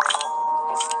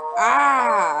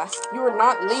 Ah! You were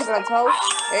not leaving until...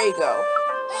 There you go.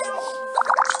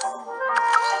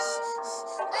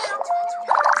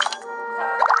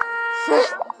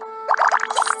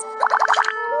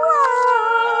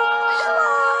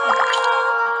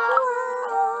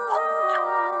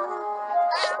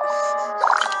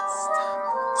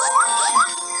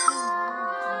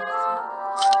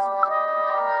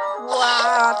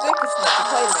 Wow, thank you so much for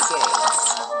playing the game.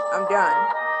 I'm done.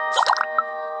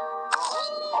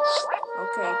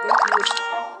 Okay, thank you.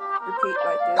 Repeat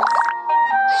like this.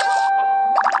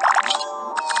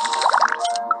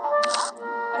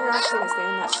 You're not gonna stay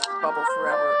in that bubble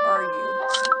forever, are you?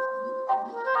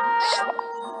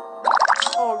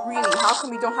 Oh, really? How come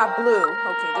we don't have blue?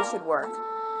 Okay, this should work.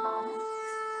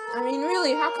 I mean,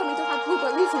 really, how come we don't have blue,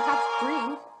 but at least we have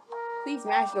green? Please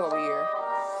mash it over here.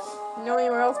 No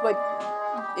anywhere else but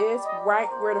it's right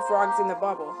where the frog's in the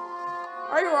bubble.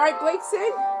 Are you alright, Blakeson?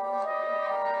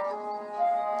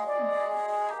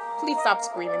 Please stop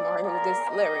screaming, Mario, with this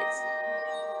lyrics.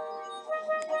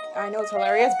 I know it's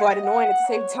hilarious, but annoying at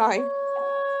the same time.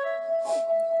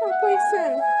 Oh,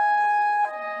 Blakeson.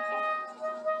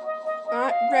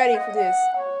 Not ready for this.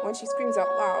 When she screams out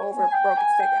loud over a broken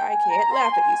stick, I can't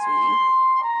laugh at you, sweetie.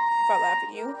 If I laugh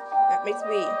at you, That makes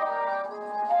me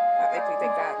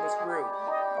think that was rude.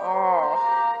 Oh.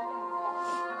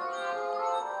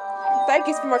 Thank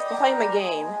you so much for playing my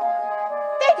game.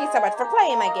 Thank you so much for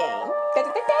playing my game. Thank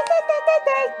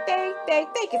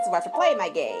you so much for playing my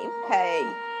game. Hey,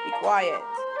 be quiet.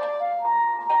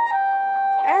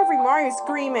 Every Mario's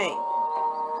screaming.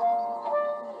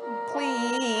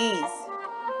 Please.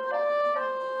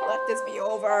 Let this be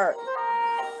over.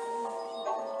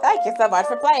 Thank you so much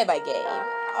for playing my game.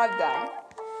 I'm done.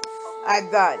 I'm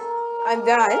done. I'm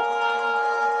done.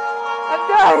 I'm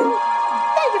done.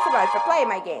 Thank you so much for playing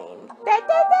my game.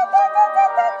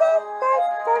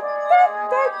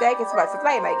 Thank you so much for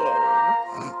playing my game.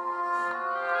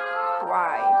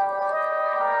 Why?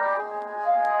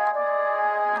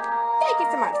 Thank you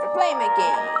so much for playing my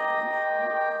game.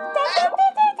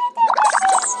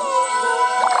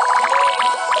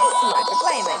 Thank you so much for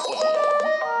playing my game.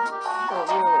 Oh,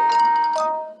 really?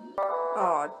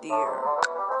 Oh, dear.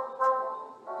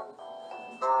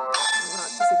 Not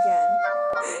this again.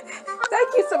 Thank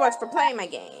you so much for playing my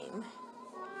game.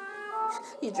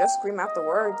 You just scream out the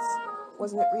words.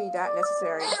 Wasn't it really that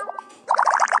necessary? No,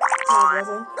 it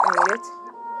wasn't. I ate it.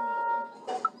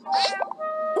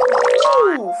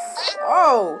 Oof.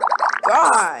 Oh,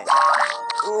 God.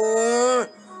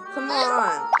 Come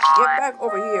on. Get back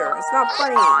over here. It's not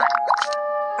funny.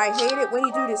 I hate it when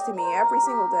you do this to me every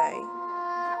single day.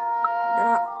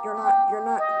 You're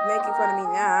not making fun of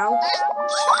me now.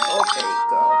 Oh, there you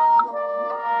go.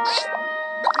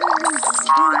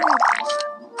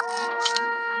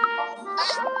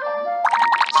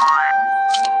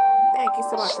 Thank you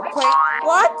so much for playing.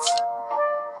 What?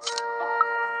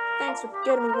 Thanks for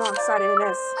getting me wrong-sided in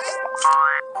this.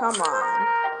 Come on.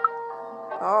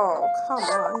 Oh, come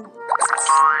on.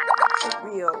 For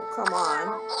real, come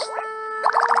on.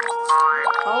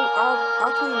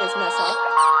 I'll clean this mess up.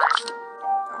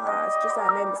 It's just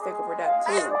that I made a mistake over that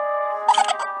too.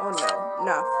 Oh no,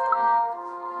 enough.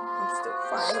 I'm still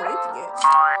finding a way to get.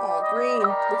 Oh, green.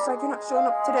 Looks like you're not showing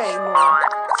up today anymore.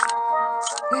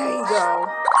 There you go.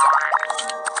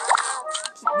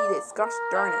 Keep me this. Gosh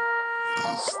darn it.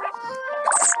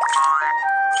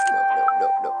 No.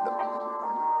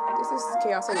 This is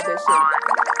Chaos Edition.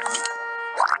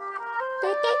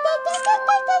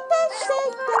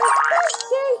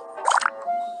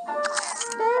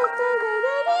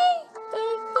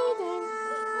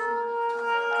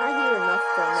 I hear enough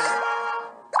from that.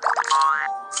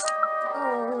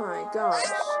 Oh my gosh.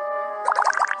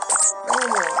 No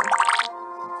more.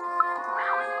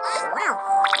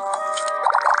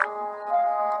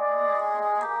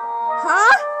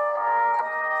 Huh?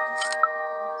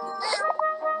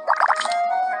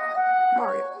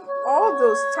 Mario. All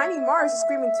those tiny Marios are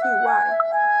screaming too. Why?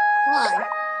 Why?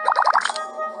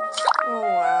 Oh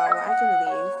wow, I can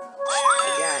leave.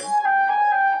 Again.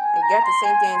 And get the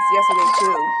same thing as yesterday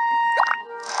too.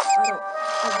 I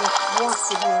don't want to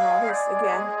be in all this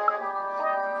again.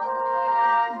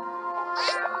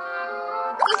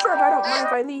 I'm sure if I don't mind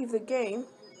if I leave the game.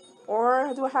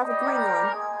 Or do I have a green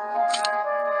one?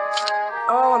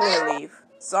 Oh, I'm gonna leave.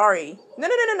 Sorry.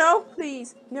 No,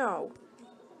 please. No.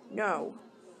 No.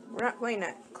 We're not playing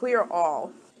that. Clear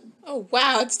all. Oh,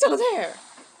 wow, it's still there.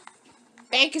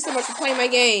 Thank you so much for playing my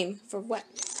game. For what?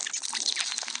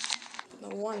 The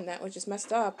one that was just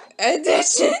messed up.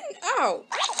 Edition? Oh.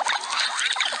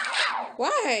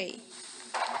 Why?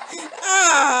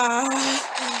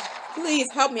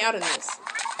 Please help me out in this.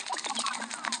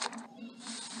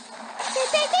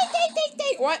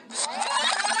 What?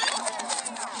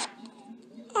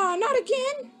 Oh, not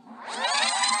again.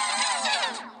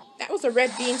 That was a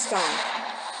red beanstalk.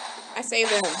 I saved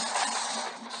him.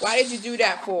 Why did you do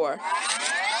that for?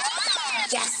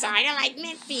 Just sorta like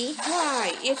Miffy.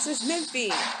 Why? It's just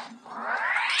Miffy.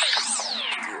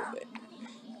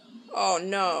 Oh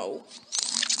no.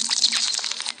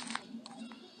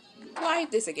 Why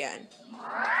this again?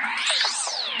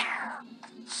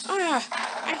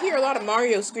 I hear a lot of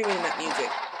Mario screaming in that music.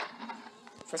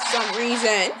 For some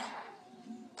reason.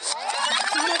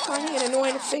 Kinda funny and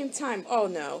annoying at the same time. Oh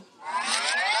no.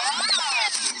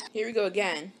 Here we go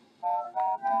again.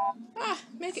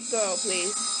 Make it go,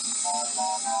 please.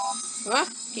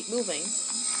 Keep moving.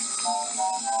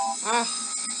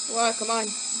 Well, come on.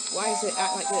 Why is it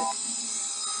act like this?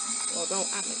 Well, don't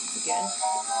act like this again.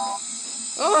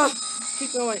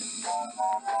 Keep going.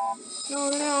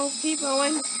 No, keep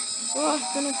going. I'm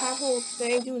gonna have a whole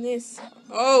day doing this.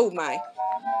 Oh my.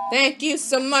 Thank you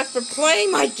so much for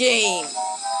playing my game.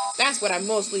 That's what I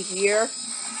mostly hear.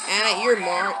 And I hear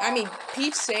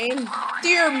Peach saying,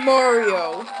 "Dear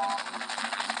Mario."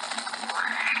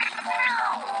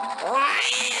 Wow.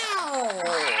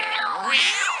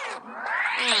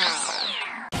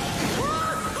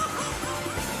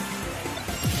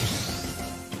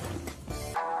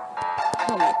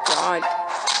 Oh my god.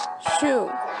 Shoo.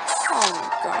 Oh my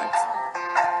god.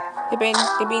 They're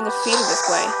being defeated this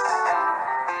way.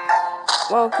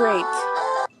 Well, great.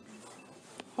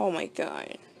 Oh my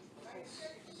god.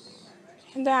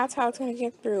 And that's how it's gonna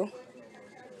get through.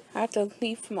 I have to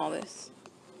leave from all this.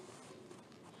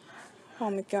 Oh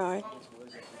my god.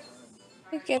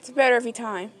 It gets better every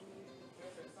time.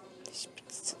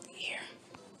 Here.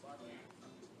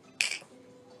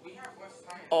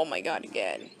 Oh my god,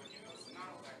 again.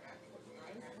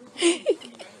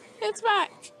 It's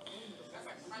back.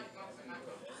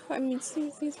 I mean,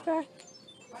 seriously, it's back.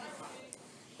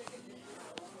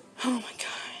 Oh my god.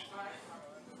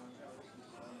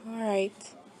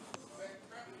 Alright.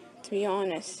 To be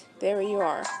honest, there you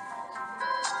are.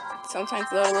 Sometimes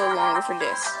a little longer for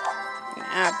this. It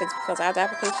happens because I have the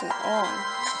application on.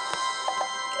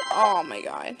 Oh my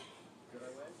god.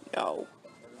 No.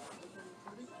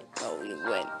 No, we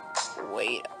went.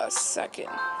 Wait a second.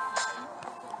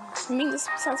 I mean, this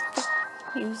sounds like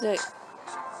music.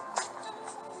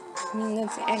 I mean,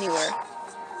 that's anywhere.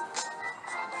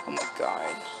 Oh my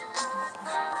god.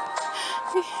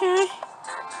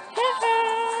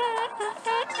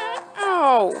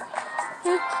 Oh.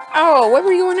 Oh, where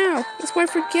were you going now? That's what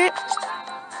I forget.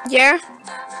 Yeah?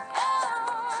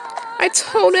 I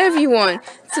told everyone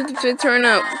to turn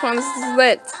up upon this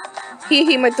let.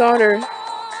 My daughter,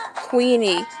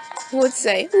 Queenie, would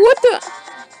say, what the?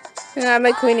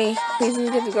 My Queenie, please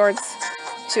get the guards.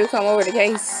 She'll come over the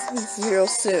case real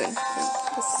soon.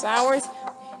 The sours?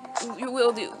 You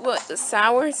will do what? The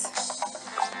sours?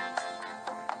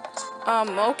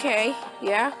 Okay.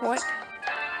 Yeah, what?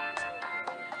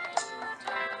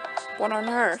 What on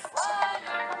earth?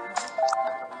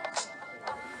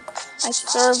 I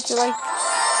served like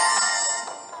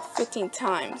 15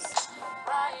 times.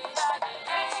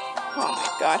 Oh my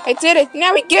god. I did it!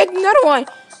 Now we get another one!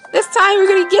 This time we're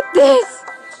gonna get this!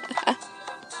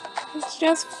 It's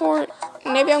just for...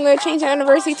 Maybe I'm gonna change the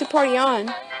anniversary to party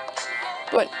on.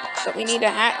 But we need a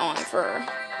hat on for her.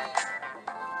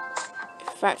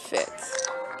 If that fits.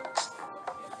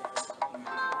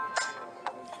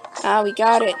 Ah, we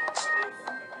got it.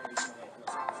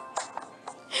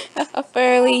 A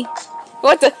fairy.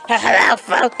 What the?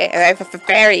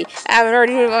 Fairy. I haven't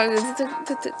already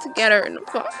to get her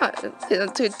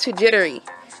to jittery.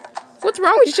 What's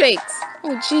wrong with Shakes?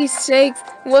 Oh, geez, Shakes.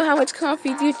 Well, how much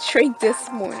coffee do you drink this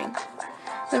morning?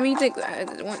 Let me think.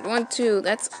 1, 2.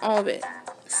 That's all of it.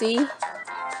 See?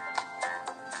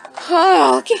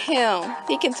 Oh, look at him.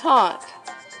 He can talk.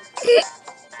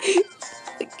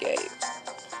 Okay.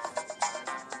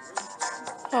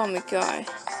 Oh my god.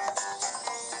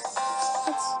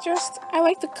 It's just, I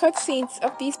like the cutscenes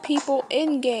of these people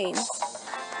in games.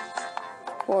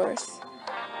 Of course.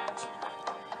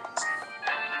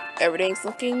 Everything's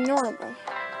looking normal.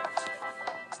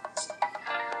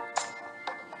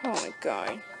 Oh my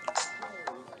god.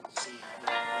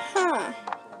 Huh.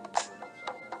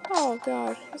 Oh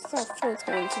god. What's that food's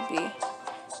going to be?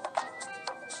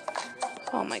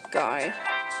 Oh my god.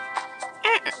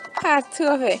 Ah, 2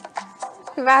 of it.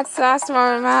 That's last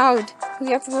one out.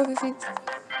 We have to look at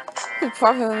the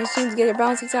profit machine to get your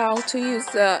bouncy towel to use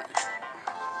the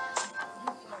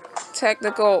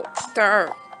technical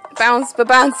term.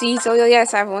 Bouncy. So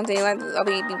yes, I have one thing. I'll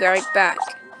be right back.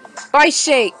 Bye,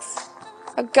 Shakes.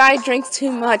 A guy drinks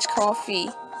too much coffee.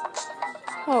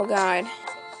 Oh god.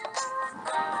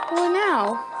 What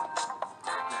now?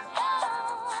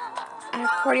 I have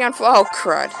party on floor. Oh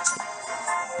crud.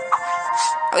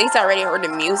 At least I already heard the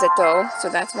music though, so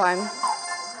that's why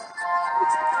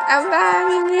I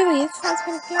mean, really, it sounds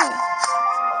kind of good.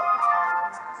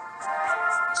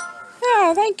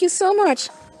 Oh, thank you so much.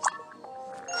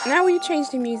 Now will you change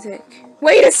the music?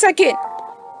 Wait a second!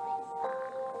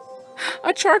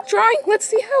 A chalk drawing? Let's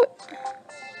see how it...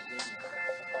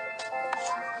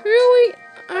 Really?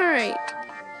 Alright.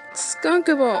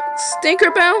 Skunkable.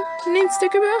 Stinkerbell? Name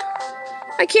Stinkerbell?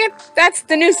 I can't... That's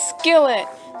the new Skillet.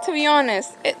 To be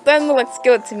honest, it doesn't look like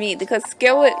Skillet to me, because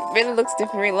Skillet really looks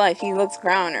different in real life. He looks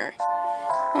browner.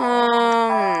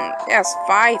 Yes,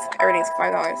 5. Everything's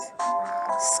 $5.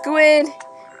 Squid.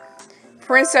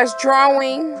 Princess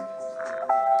Drawing.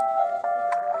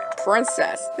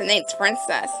 Princess. The name's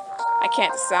Princess. I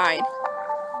can't decide.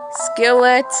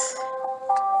 Skillet.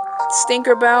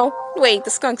 Stinkerbell. Wait,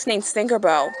 the skunk's name's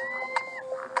Stinkerbell.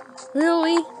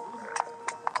 Really?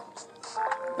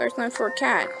 There's none for a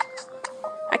cat.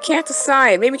 I can't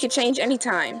decide. Maybe we can change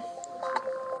anytime.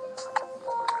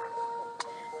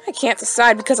 I can't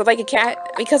decide because I like a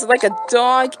cat, because I like a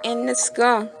dog and a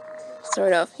skunk.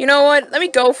 Sort of. You know what? Let me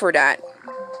go for that.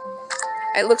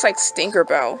 It looks like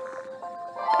Tinkerbell.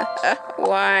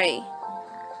 Why?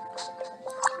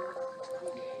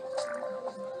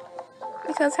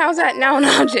 Because how's that now an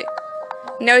object?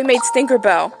 Now we made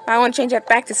Tinkerbell. I want to change that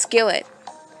back to Skillet.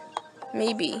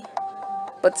 Maybe.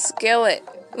 But Skillet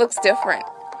looks different.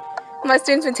 My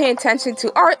students been paying attention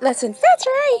to art lessons. That's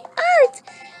right! Art!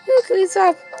 Look who's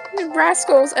up. The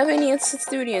rascals of any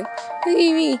student. Look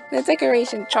at me. The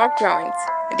decoration. Chalk drawings.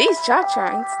 These chalk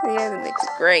drawings? Yeah, they look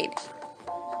great.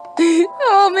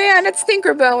 Oh man, that's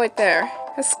Tinkerbell right there.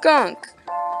 A skunk.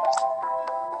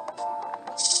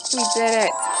 We did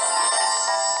it.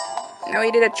 Now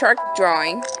we did a chalk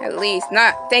drawing. At least.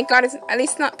 Not, thank God, it's at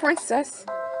least not princess.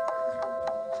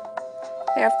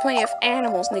 They have plenty of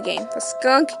animals in the game. A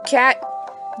skunk, cat,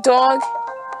 dog,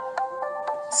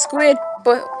 squid.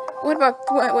 But what about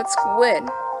what squid?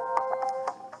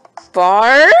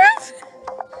 Barb?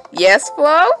 Yes,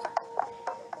 Flo?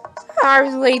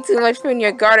 Barb's way too much food in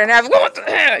your garden. What the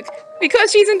heck?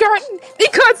 Because she's in garden.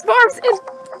 Because Barb's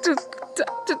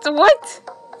in. What?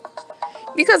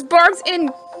 Because Barb's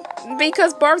in.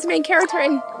 Because Barb's main character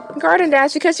in Garden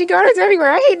Dash. Because she gardens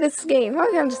everywhere. I hate this game.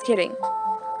 I'm just kidding.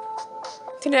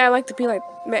 Today I like to be like,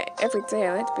 every day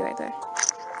I like to be like that.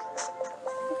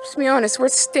 Just be honest,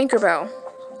 where's Tinkerbell?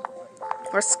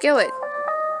 Or Skillet?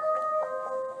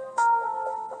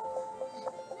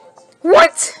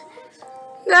 What?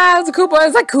 Nah, it's a Koopa.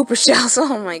 It's like Koopa shells.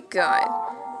 Oh my god.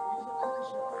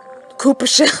 Koopa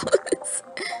shells.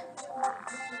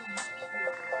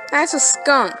 That's a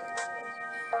skunk.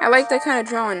 I like that kind of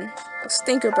drawing of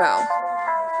Tinkerbell.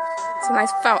 It's a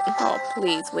nice fountain. Oh,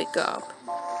 please wake up.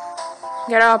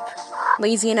 Get up.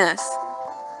 Laziness.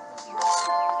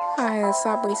 I gotta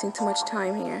stop wasting too much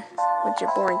time here with your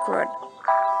boring crud.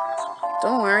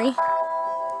 Don't worry.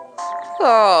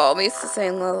 Oh, we used to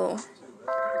say little.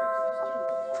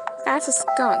 That's a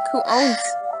skunk. Who owns?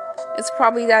 It's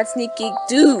probably that sneaky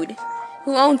dude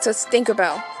who owns a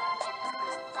Tinkerbell.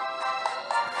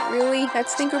 Really?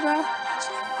 That's Tinkerbell?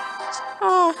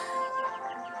 Oh.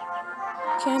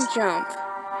 Can't jump.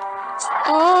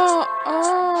 Oh.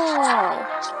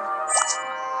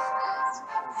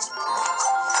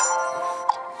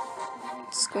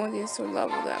 Just going to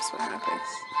level, that's what happens.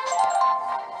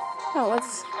 Oh,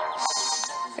 let's...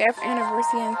 We have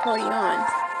anniversary and party on.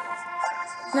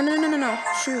 No.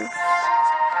 Shoot.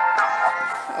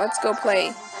 Let's go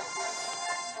play.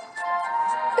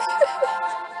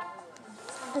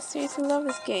 I seriously love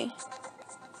this game.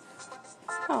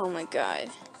 Oh my god.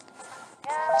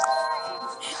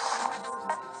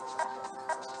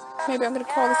 Maybe I'm gonna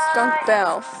call the skunk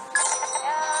Bell.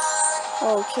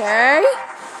 Okay.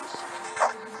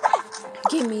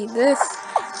 Give me this.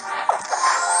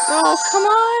 Oh, come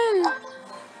on!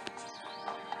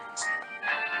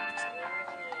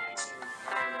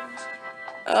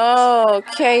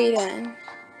 Okay then.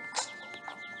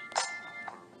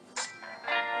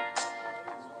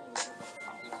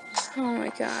 Oh my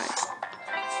god.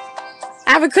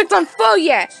 I haven't clicked on full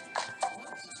yet!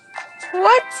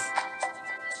 What?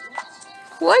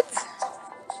 What?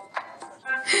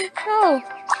 Oh.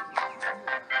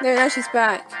 There, now she's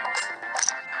back.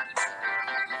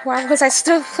 Why was I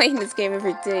still playing this game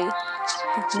every day?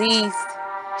 At least.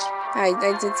 I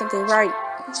did something right.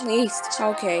 At least.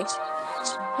 Okay.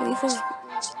 At least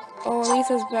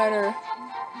it's better.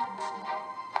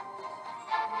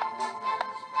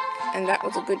 And that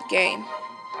was a good game.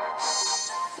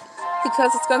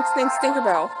 Because it's gonna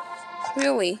Tinkerbell.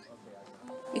 Really.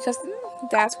 Because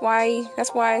that's why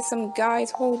some guy's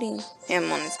holding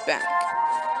him on his back.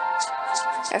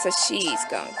 That's a she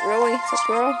skunk. Really? It's a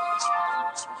girl?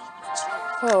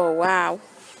 Oh wow.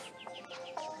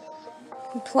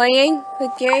 I'm playing the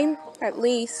game at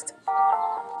least.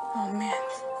 Oh man.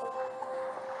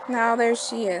 Now there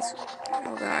she is.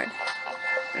 Oh god.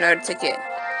 Another ticket.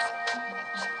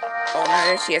 Oh now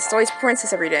there she is. It's always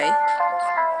princess every day.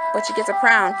 But she gets a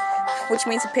crown, which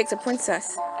means it picks a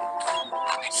princess.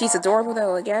 She's adorable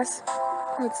though, I guess.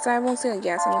 I won't say I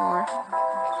guess anymore.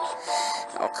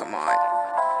 Oh come on.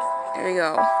 There we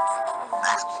go.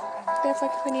 There's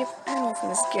like plenty of animals in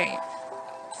this game.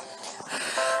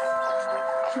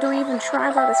 Don't even try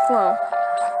about this flow.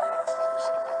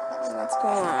 What's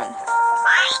going on?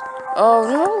 Oh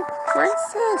no! Where's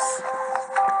this?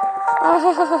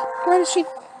 Oh, what is she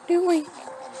doing?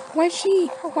 Why is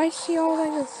she all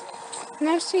like this?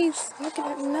 Now she's looking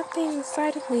at nothing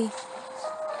excitedly.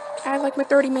 I had like my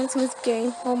 30 minutes in this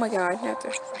game. Oh my god, I have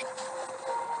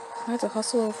to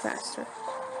hustle a little faster.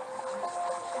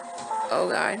 Oh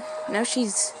god. Now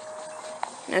she's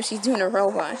Now she's doing a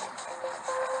robot.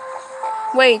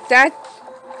 Wait, that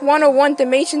 101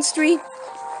 Dalmatian Street?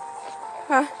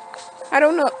 Huh? I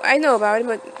don't know. I know about it,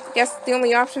 but I guess the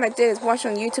only option I did is watch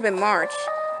on YouTube in March.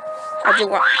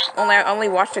 I only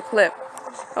watched a clip.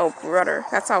 Oh, brother.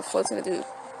 That's how Flo's gonna do.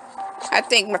 I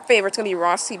think my favorite's gonna be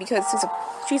Rossi because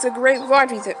she's a great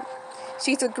vlogger.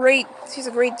 She's a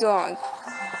great dog.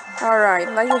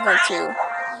 Alright, like event 2.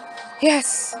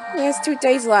 Yes, he has 2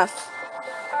 days left.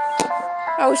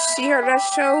 Oh, she heard that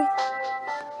show?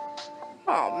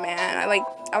 Oh man, I like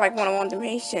 101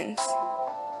 Dalmatians.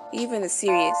 Even the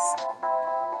series.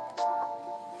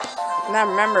 And I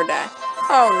remember that.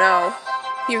 Oh no.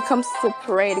 Here comes the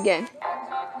parade again.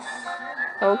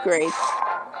 Oh great.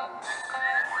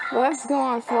 Let's go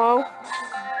on, Flo.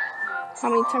 How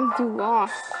many times have you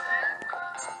lost?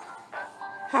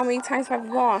 How many times have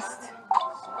I lost?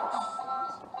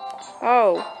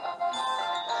 Oh.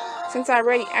 Since I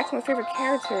already asked my favorite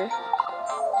character,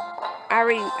 I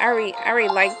already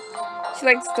like. She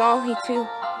likes Dolly too.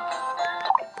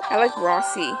 I like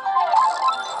Rossi.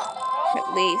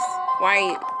 At least.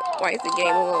 Why is the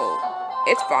game a little?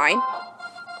 It's fine.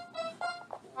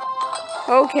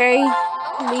 Okay.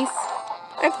 At least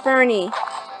that's Bernie.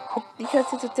 Because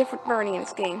it's a different Bernie in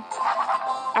this game.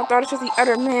 I thought it was the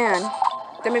other man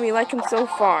that made me like him so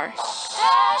far.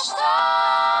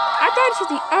 I thought it was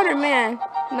the other man,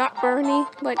 not Bernie,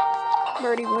 but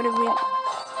Bernie wouldn't really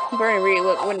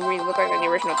look like the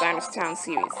original Dinosaur Town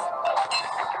series.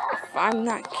 If I'm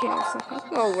not kidding or something.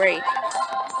 Oh great.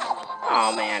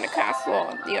 Oh man, the castle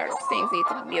and the other things need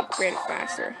to be upgraded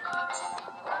faster.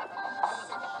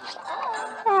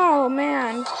 Oh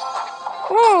man.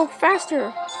 Whoa,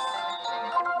 faster.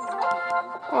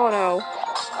 Oh no.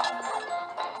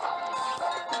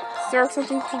 Serve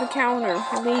something to the counter,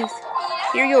 at least.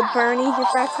 Here you go, Bernie, if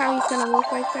that's how he's gonna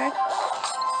look like that.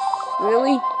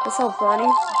 Really? That's how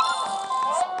Bernie?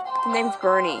 The name's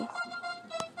Bernie.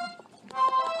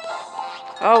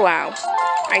 Oh wow.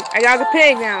 I got a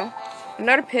pig now.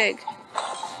 Another pig.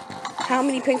 How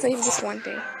many pigs I eat this one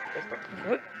day?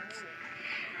 What?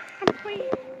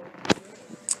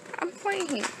 I'm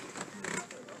playing.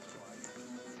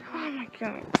 Oh my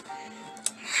god.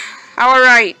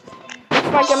 Alright. Looks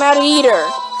like I'm out of eater.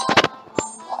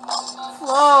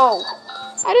 Flo.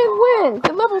 I didn't win.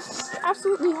 The level's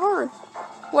absolutely hard.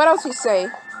 What else you say?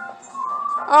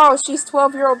 Oh, she's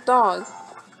 12-year-old dog.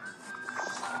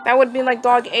 That would be like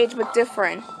dog age, but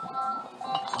different.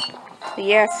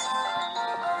 Yes.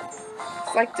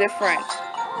 It's like different.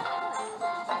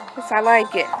 Yes, I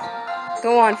like it.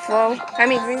 Go on, Flo. I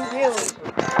mean, really.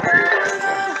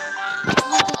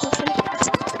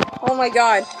 Oh my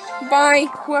god. Bye,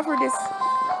 whoever this.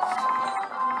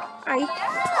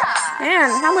 Man,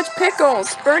 how much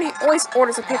pickles? Bernie always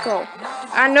orders a pickle.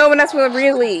 I know, but that's what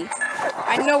really.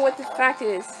 I know what the fact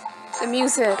is. The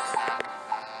music.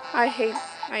 I hate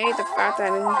the fact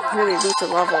that I didn't really reach a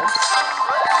level.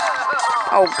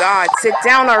 Oh god, sit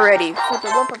down already. For the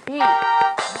love of Pete.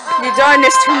 You're doing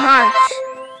this too much.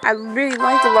 I really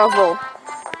like the level.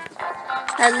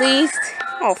 At least.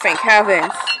 Oh, thank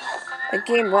heavens. The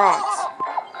game rocks.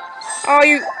 Oh,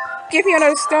 you give me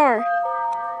another star.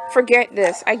 Forget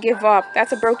this. I give up.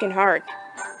 That's a broken heart.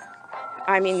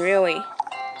 I mean, really.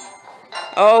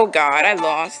 Oh god, I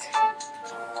lost.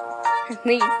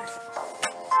 Me.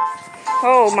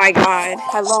 Oh my god,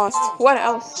 I lost. What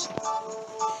else?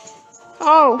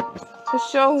 Oh, the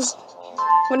show.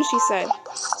 What did she say?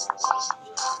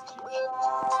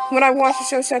 When I watched the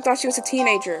show, I thought she was a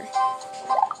teenager.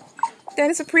 Then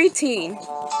it's a preteen.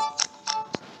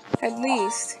 At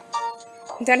least.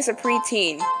 Then it's a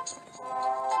preteen.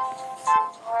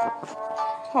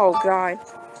 Oh god.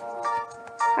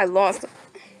 I lost.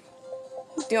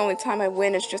 The only time I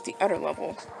win is just the other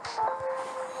level.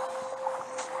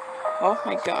 Oh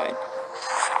my god.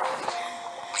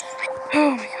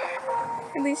 Oh my god.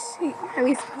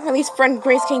 At least friend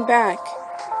Grace came back.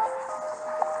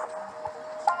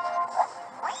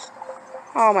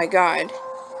 Oh my god.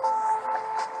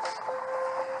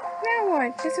 Now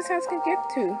what? This is how it's gonna get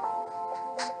to.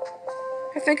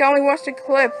 I think I only watched a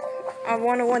clip on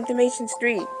 101 Dalmatian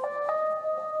Street.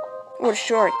 Or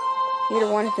short. Either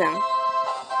one of them.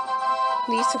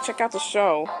 Needs to check out the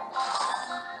show.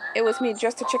 It was me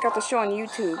just to check out the show on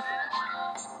YouTube.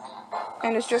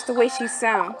 And it's just the way she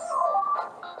sounds.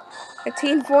 A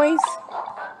teen voice?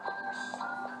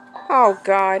 Oh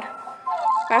god.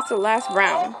 That's the last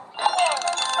round.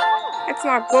 It's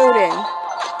not golden.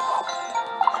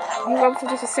 You love to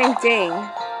do the same thing.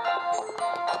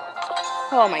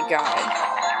 Oh my god.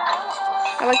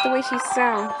 I like the way she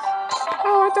sounds.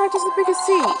 Oh, I thought just the biggest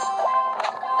seat.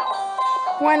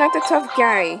 Why not the tough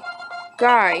guy?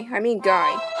 Guy.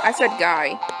 I said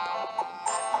guy.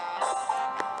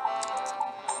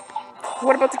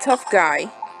 What about the tough guy?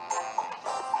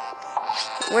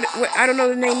 What? I don't know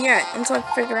the name yet until I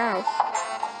figure out.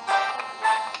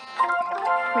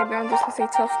 Maybe I'm just gonna say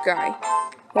tough guy.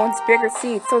 Wants bigger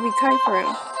seats, so it'll be tight for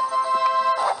him.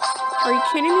 Are you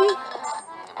kidding me?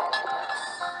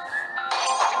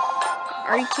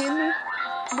 Are you kidding me?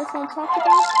 That's what I'm talking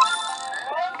about?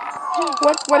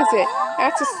 What is it?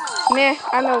 That's just meh.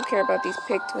 I don't care about these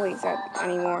pig toys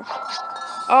anymore.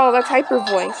 Oh, that's Hyper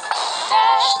Voice.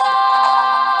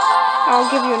 I'll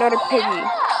give you another piggy.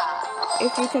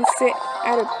 If you can sit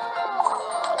at a...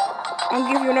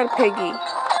 I'll give you another piggy.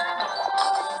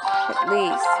 At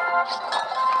least.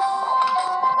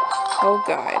 Oh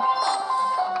god.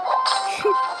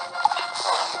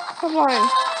 Come on.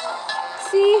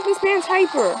 See? This man's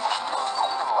hyper.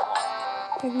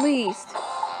 At least.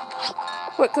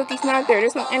 What, Cookie's not there?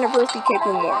 There's no anniversary cake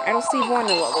no more. I don't see one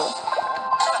in the level.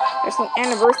 There's no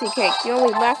anniversary cake. The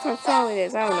only last time I saw it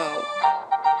is, I don't know.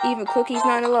 Even Cookie's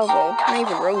not in the level. Not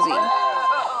even Rosie.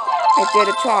 I did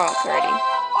a talk already.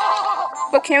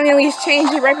 But can we at least change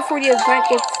it right before the event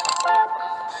gets...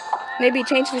 Maybe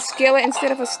change the skillet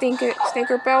instead of a stinker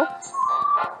bell?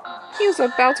 He was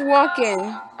about to walk in.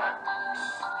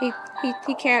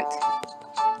 He can't...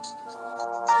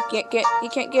 He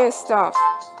can't get his stuff.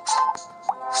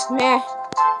 Meh.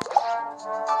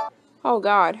 Oh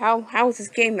god, how is this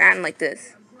game acting like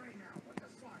this?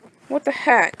 What the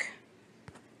heck?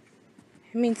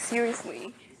 I mean,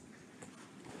 seriously.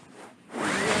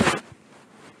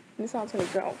 This is how it's gonna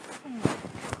go.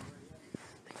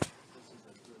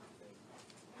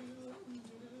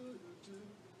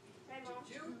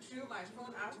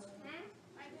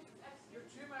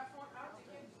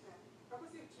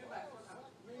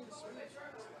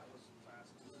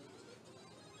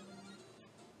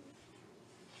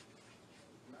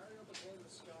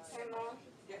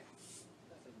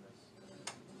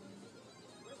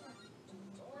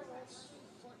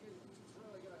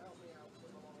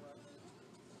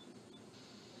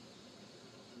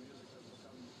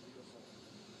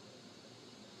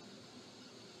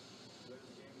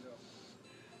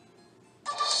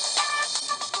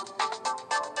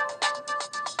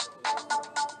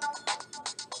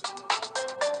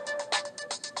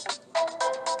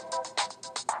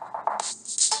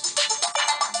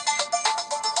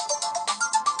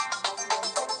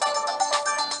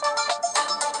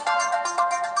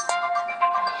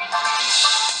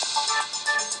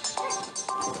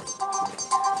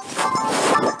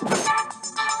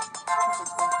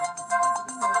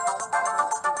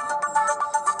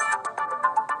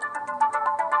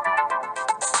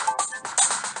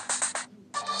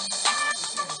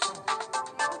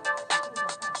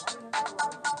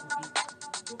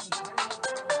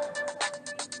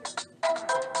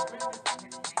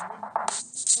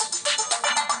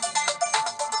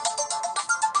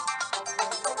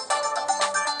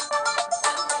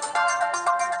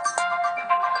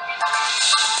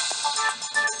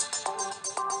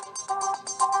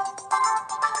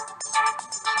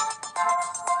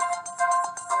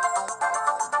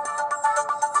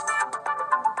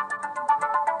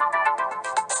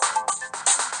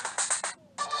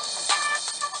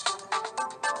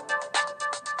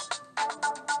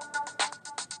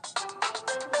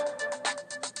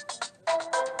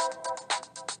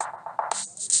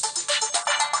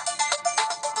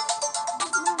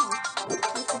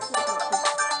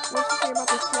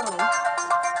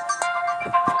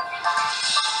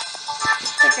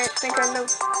 I think I know.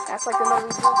 That's like another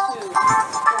review too.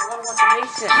 One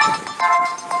information.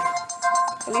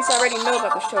 At least I already know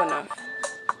about the show enough.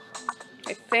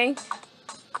 I think.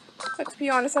 But to be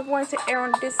honest, I've wanted to air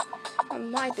on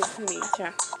my Disney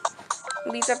channel.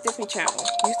 At least up Disney Channel.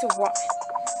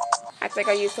 I think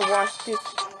I used to watch this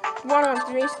one on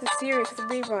the series, the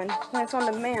rerun, when it's on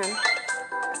demand.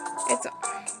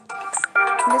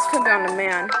 This could be on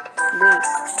demand, at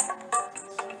least.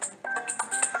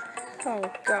 Oh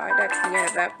god, that's the end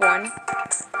of that one.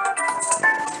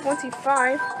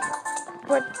 25.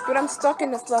 But I'm stuck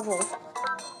in this level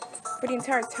for the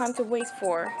entire time to waste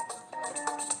for.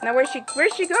 Now where'd she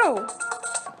go?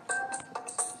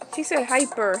 She said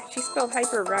hyper. She spelled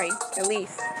hyper right, at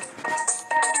least.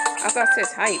 I thought it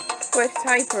says hype, but it's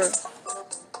hyper.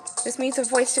 This means her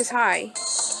voice is high.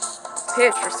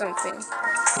 Pitch or something.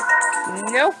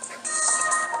 Nope.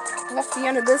 That's the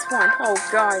end of this one. Oh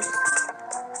god.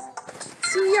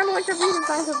 See, I don't like the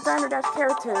redesigns of Diner Dash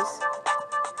characters.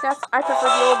 I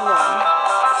prefer the old one.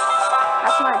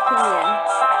 That's my opinion.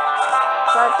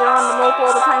 But they're on the local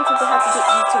all the time since I have to get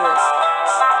used to it.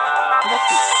 That's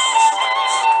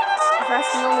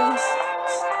That's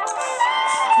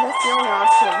the only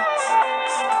option.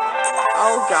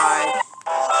 Oh god.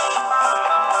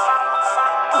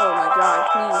 Oh my god,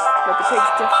 please. But the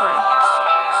pig's different.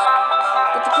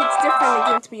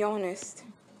 Again, to be honest.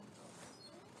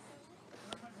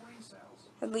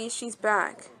 At least she's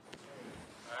back.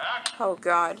 Oh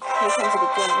god, here comes it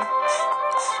again.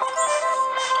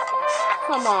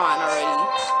 Come on already.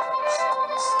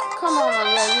 Come on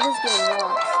already, we're just getting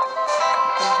lost.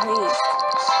 Wait.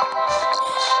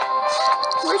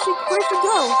 Where'd she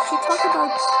go? She talked about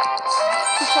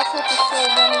the show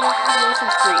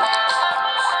Revelations 3.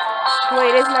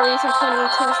 Wait, isn't that released in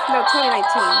 2018? No,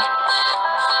 2019.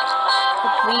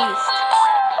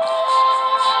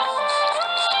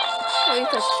 At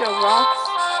least that show rocks.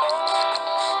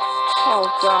 Oh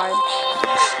god.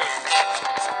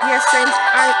 Yes, I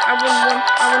wouldn't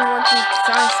want you to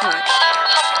die tonight.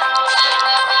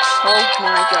 Oh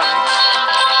my god.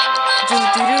 Do.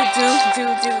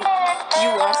 You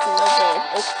lost the logo.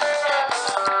 Oh.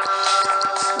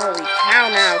 Holy cow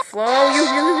now, Flo. You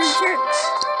can't.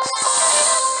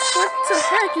 What the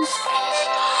heck is...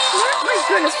 My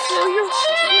goodness, Flo,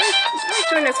 my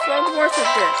goodness, Flo, the worst of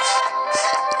this.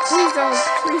 Please don't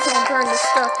burn this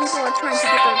stuff. People are trying to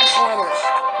get their order.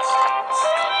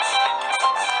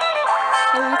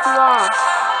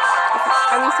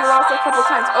 At least he lost a couple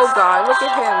times. Oh god, look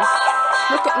at him.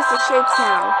 Look at Mr. Shakes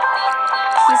now.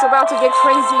 He's about to get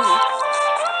crazy.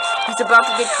 The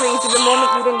moment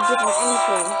you didn't give him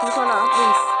anything. He's gonna at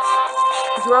least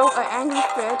grow an angry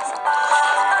fit.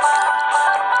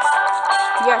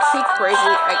 Yes, he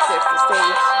crazy exits the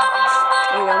stage.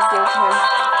 And give him.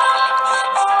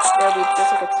 There'll be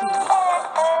just like a tease.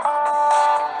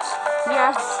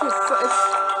 Yes,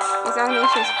 his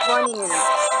animation is funny and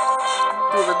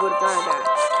they were good at that.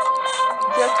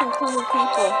 Just including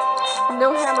people.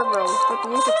 No hammer rolls, but the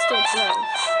music still plays.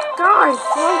 Guys,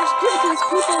 just give it to these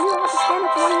people. You don't have to stand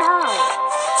up one now.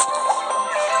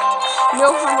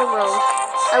 No hammer rolls.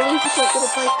 At least you can't get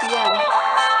a place to end.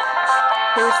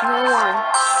 There's no one.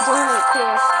 Donate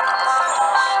this.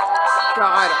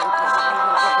 God, what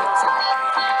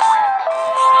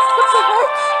the heck?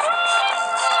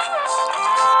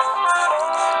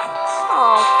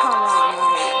 Oh, come on,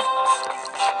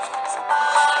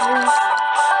 please.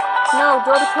 No,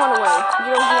 throw the corn away.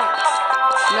 You don't want it.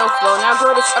 No, Flo, now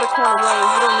throw this other corn away.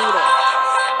 You don't need it.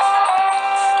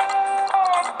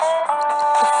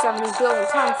 It's 70 billion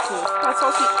times two. That's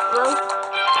all she wrote.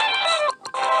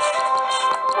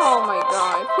 Oh my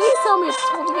god. Please tell me it's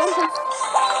told again.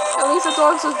 At least the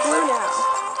dog's is blue now.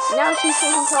 Now she's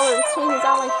changing color. It's changing its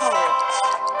outline color.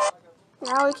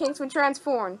 Now the cake's been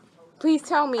transformed. Please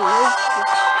tell me. The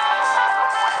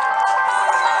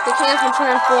cake's been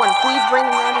transformed. Please bring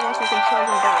them around and change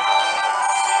them back.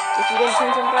 If you didn't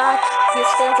change them back, this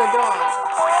stands a dog.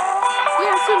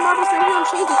 Yeah, see, Marvel's been here and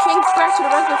change the change back to the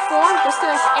regular form. This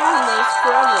stands animals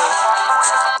forever.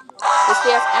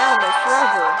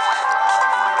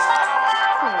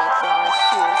 Oh my god,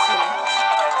 seriously.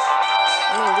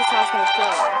 I mean, this house gonna go.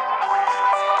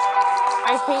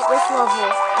 I hate this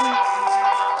level.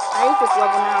 I hate this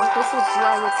level now. This is where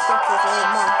I get stuck for a whole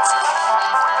month.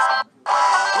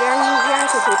 Yeah,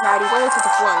 it's okay, Patty. Don't listen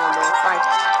to Flo no more. Bye.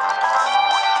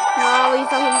 No, at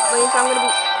least I'm gonna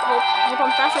be. Hope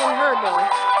I'm faster than her, though.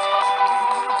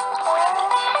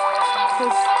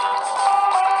 Because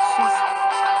she's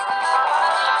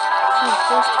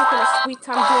just taking a sweet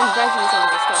time doing veggies on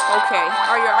this stuff. Okay.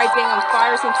 Are your eyes getting on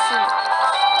fire since she...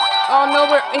 Oh no,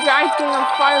 if your eyes getting on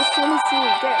fire as soon as you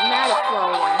get mad at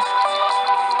Flo.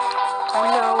 I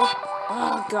know.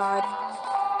 Oh god.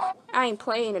 I ain't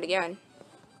playing it again.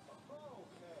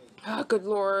 Oh good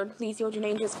lord. At least Yoja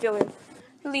Ninja's feeling.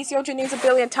 At least Yoja Ninja's a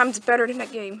billion times better than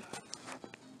that game.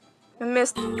 I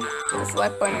missed. The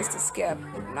select button is to skip,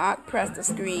 not press the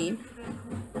screen.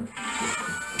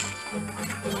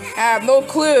 I have no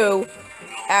clue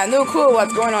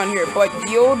what's going on here, but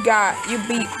you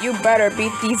better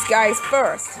beat these guys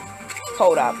first.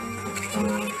 Hold up.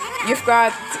 You've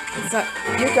got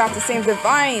the same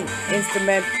divine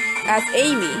instrument as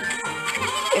Amy.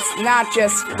 It's not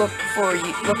just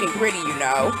looking pretty, you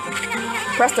know.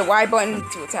 Press the Y button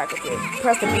to attack with it.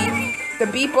 Press the B. The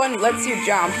B button lets you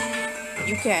jump.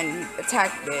 You can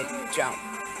attack mid-jump.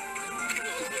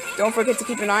 Don't forget to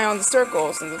keep an eye on the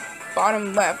circles in the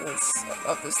bottom left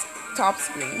of this top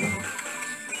screen.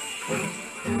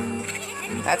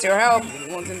 That's your help. You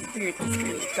want them to appear the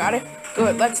screen. Got it?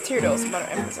 Good. Let's tear those mother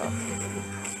effers up.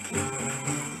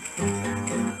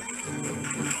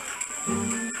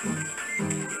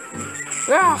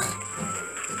 Ugh.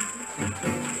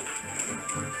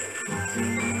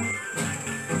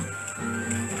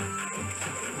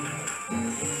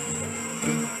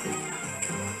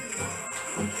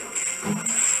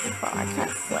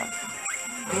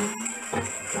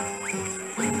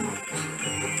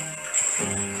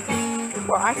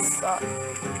 I suck.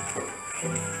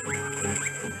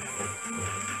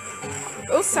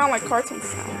 Those sound like cartoon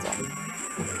sounds.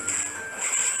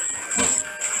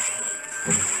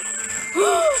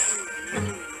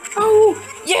 Oh,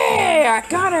 yeah! I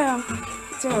got him!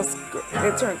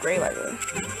 It turned gray like that.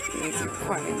 It means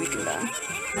finally we can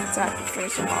attack and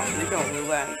finish him off. We don't really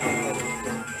let anything with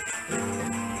it.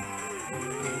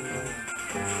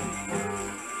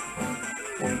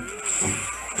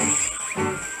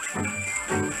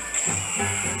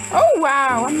 Oh,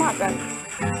 wow! I'm not that...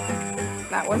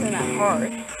 That wasn't that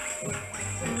hard.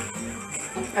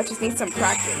 I just need some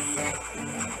practice.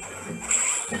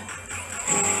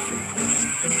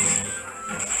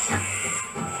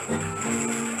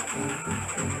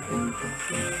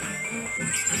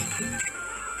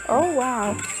 Oh,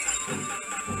 wow.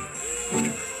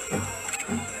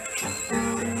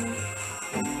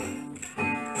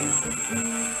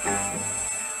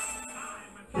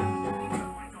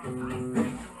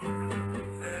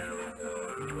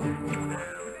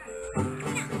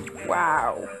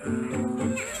 Wow.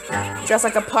 Just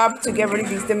like a pub to get rid of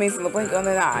these dummies in the blink of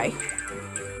an eye.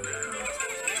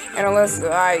 And unless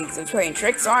the eyes are playing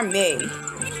tricks on me,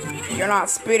 you're not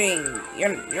spitting.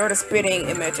 You're the spitting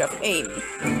image of Amy.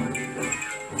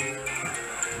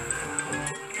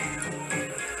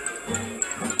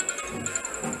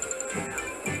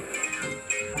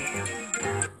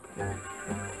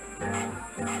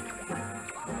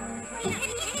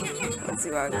 Let's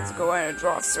see, let's go ahead and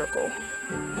draw a circle.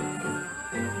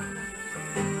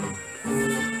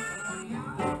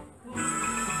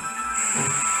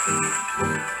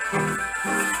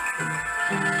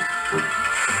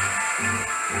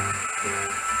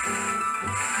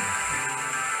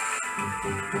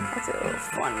 That's a little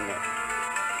fun.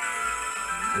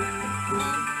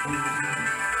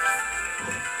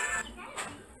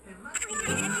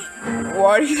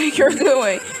 What do you think you're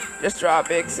doing? Just draw a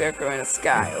big circle in the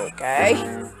sky, okay?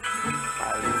 Is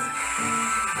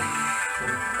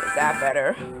that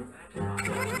better?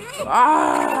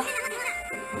 Ah!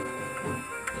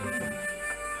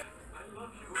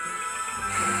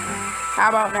 How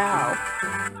about now?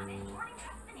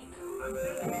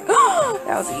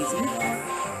 That was easy.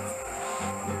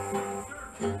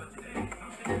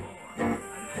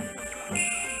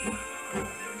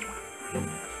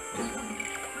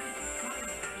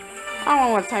 I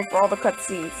don't want time for all the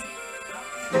cutscenes.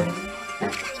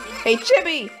 Hey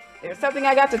Chibi! There's something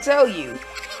I got to tell you.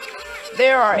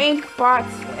 There are ink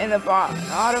spots in the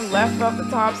bottom left of the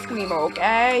top screen,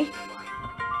 okay?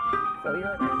 So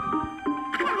you're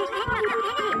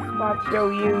spots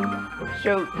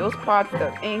show those spots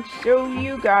the ink show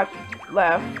you got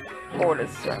left for the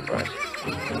sun brush.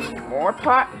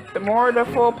 The more the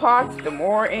full pots, the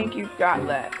more ink you've got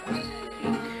left.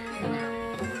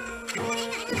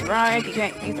 Right, you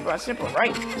can't use the brush simple,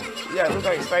 right? You gotta look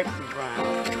at your stripes and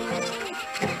brown.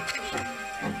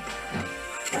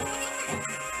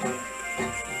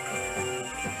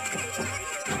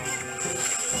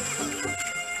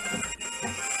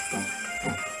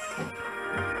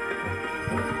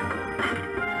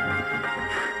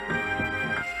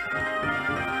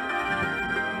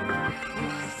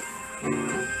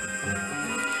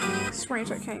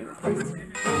 Strange, I can't even place it.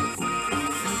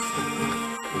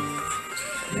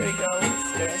 There you go.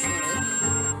 There's me.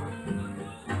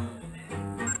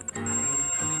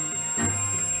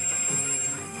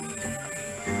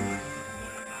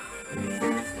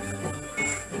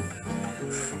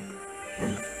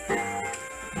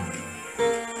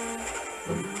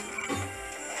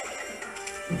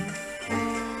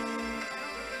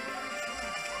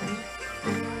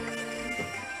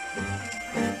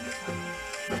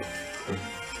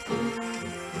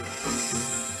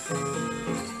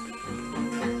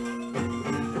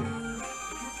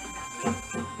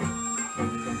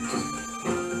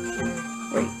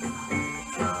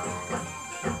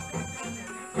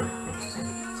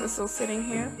 Still sitting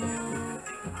here.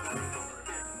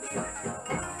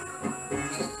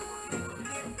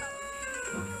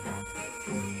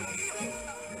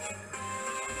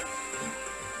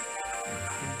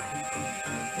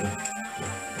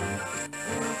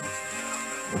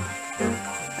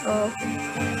 Oh.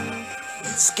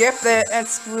 Skip it and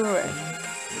screw it.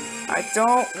 I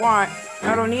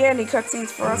don't need any cutscenes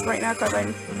for us right now because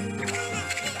I'm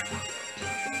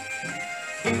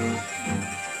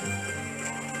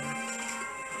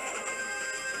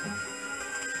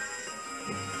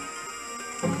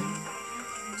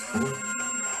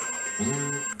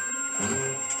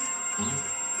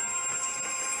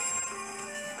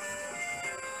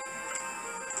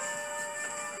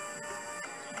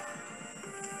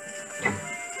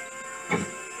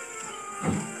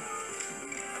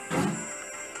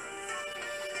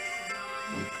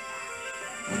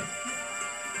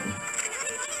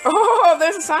Oh,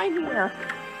 there's a sign here.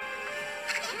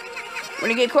 When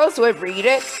you get close to it, read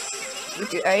it.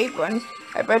 With your A1.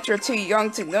 I bet you're too young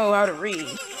to know how to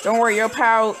read. Don't worry, your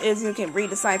pal isn't can read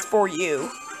the signs for you.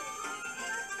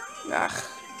 Ugh.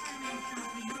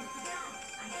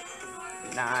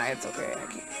 Nah, it's okay. I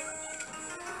can't.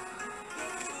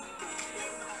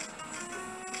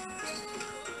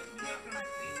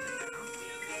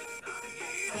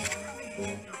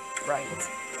 Right.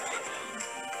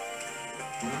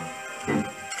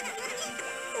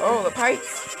 Oh, the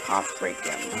pipes. Pots break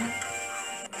them.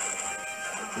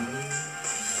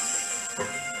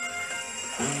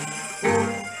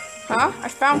 Huh? I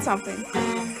found something.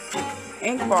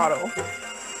 Ink bottle.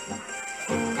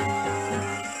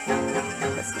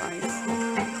 That's nice.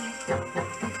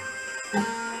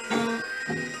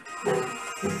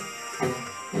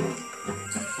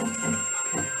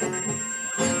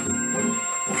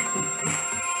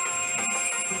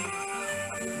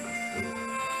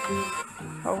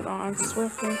 Hold on,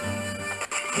 swiftly.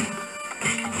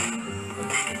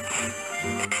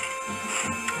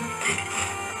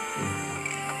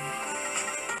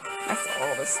 That's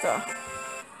all the stuff.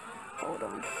 Hold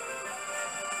on.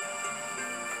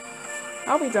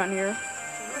 I'll be done here.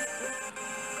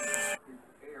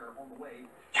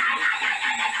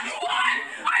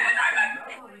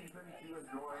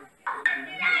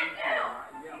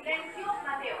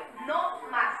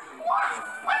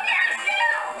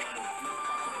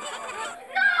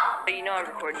 You know I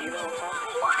recorded you the whole time.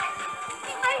 What?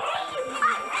 I hate you! I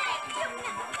hate you!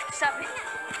 Stop it.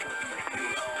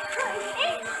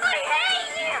 I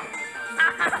hate you!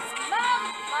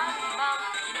 Mom!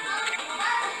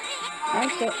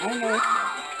 I know. I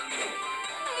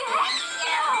hate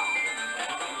you!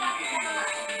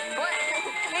 What?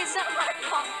 It's not my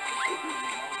fault.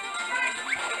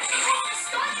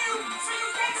 Stop you so you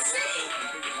can see!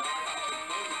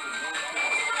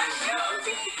 Shoot!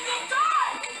 You'll die!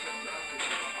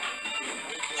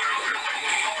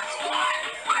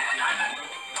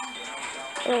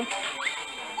 Oh.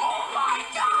 Oh my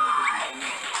God!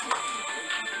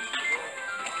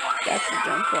 That's the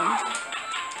jump one.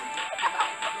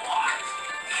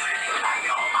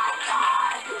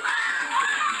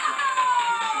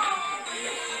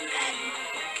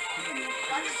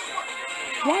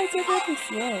 Why is it working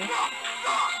slow?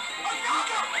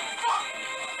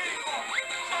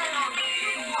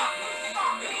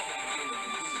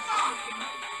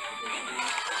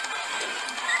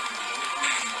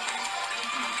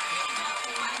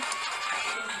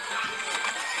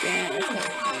 Damn,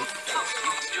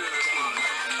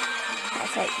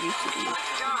 that's how it used to be.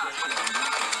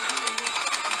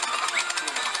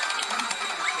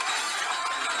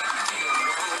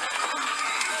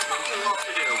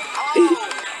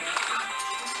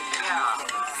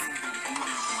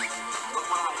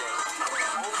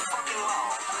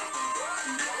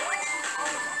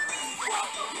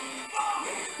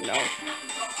 No.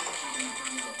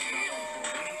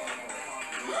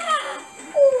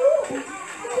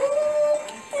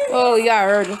 Oh yeah, I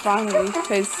heard it finally,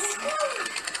 because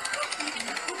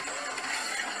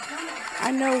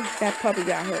I know that puppy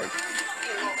got hurt.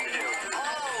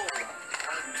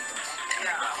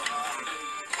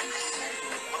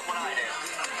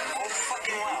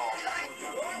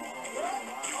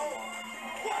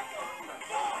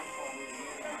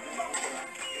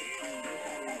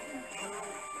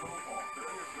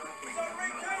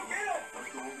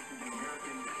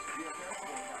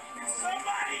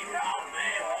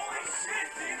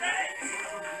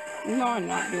 No, I'm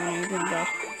not doing anything, but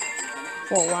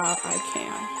for a while I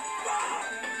can.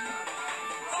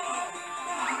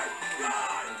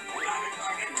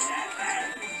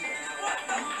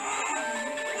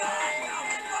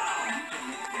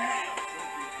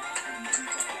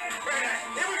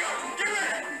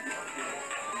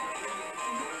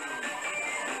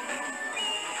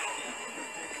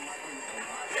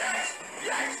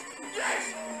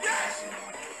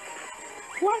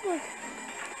 What the?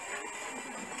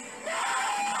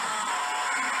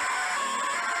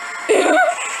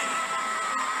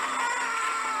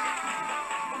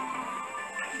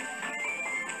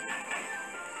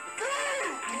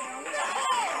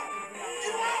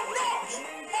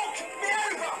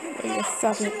 Wait a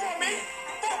second.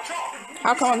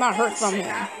 How come I'm not hurt from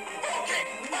him?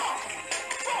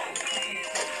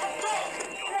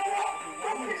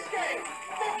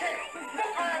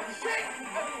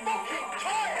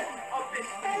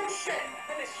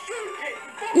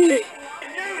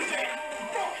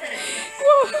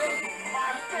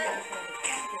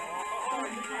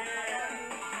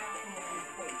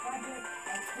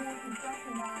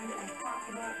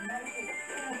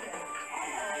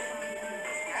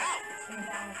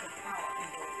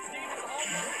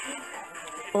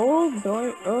 Oh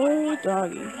boy, oh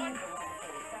doggy.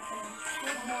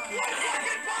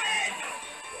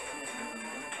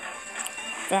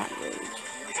 Fat rage.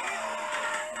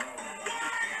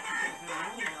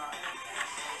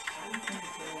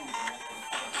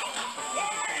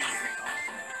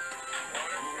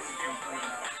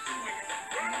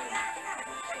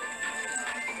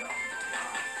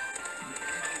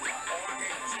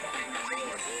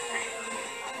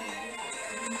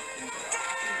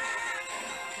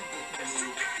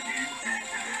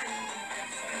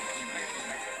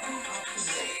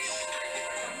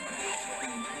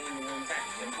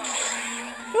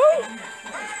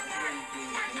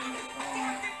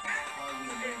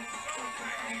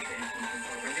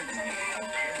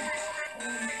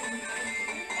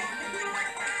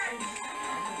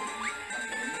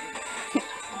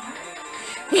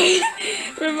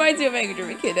 Reminds me of Angry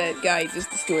Dream Kid, that guy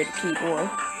just destroyed the keyboard.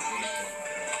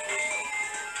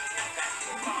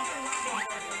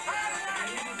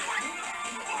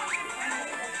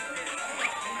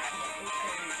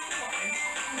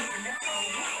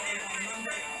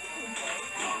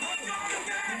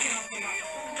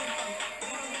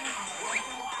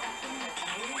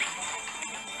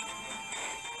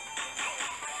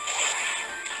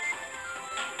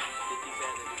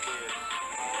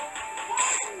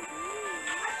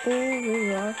 Oh,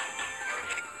 we are.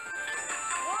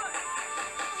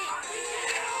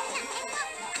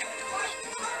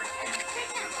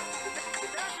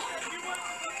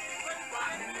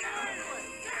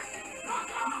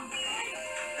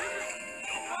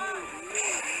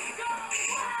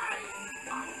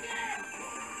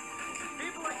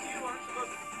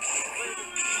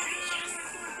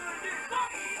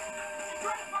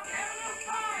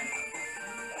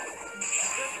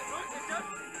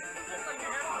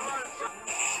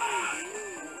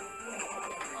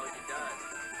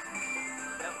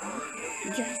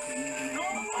 Yes.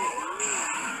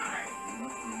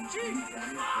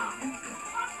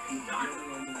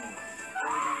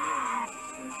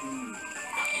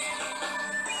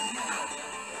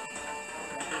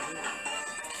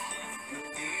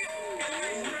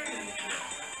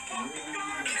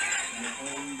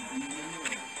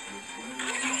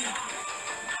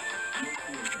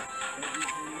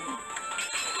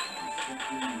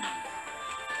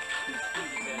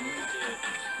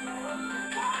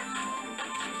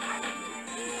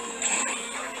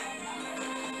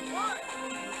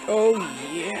 Oh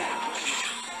yeah.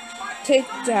 Take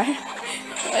that.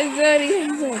 My daddy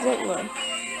is a good one.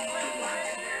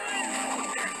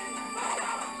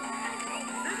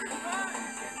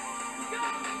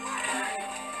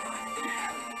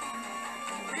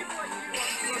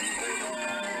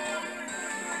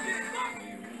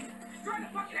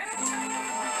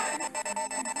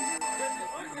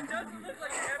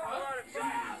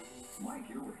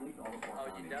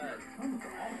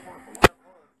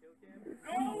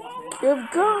 Good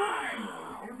God.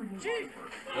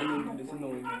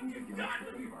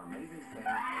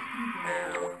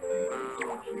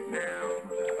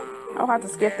 I'll have to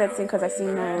skip that scene because I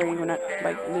seen that already when I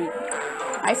loot.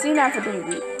 I seen that for the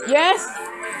loot. Yes.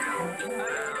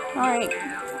 All right.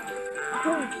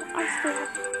 Good. I still.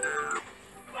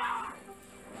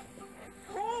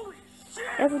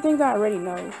 Everything that I already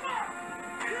know.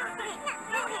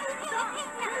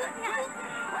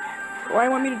 Why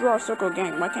want me to draw a circle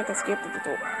again? Why can't I skip the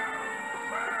tutorial?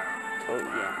 Oh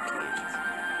yeah, I can't.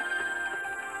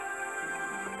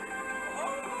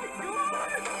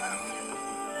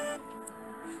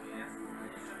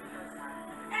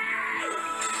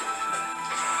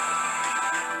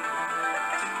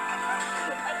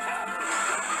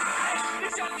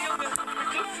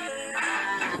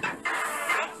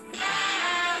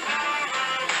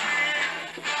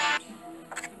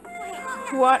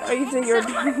 What are you doing? You're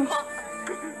doing?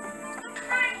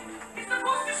 It's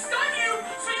supposed to stun you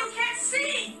so you can't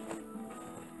see.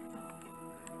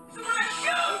 So when I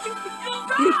shoot, you'll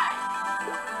die.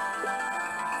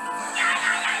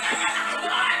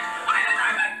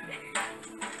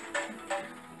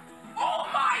 Oh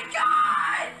my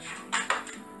God!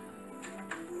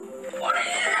 What are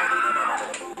you?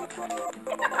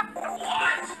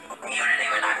 What? You didn't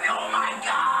even let me. Oh my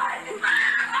God!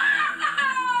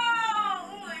 Oh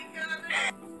my God!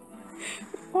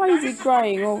 Why is he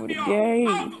crying over the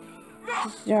game?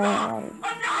 Yeah.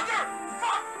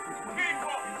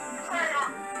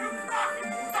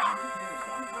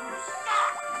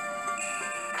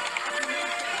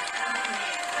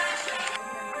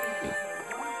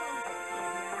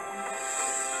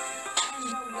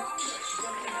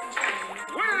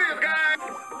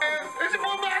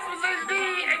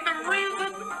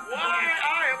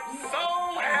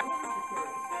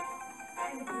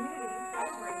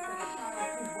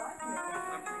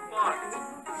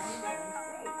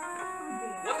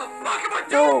 fuck am I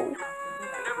No. doing?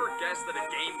 I never guessed that a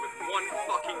game with one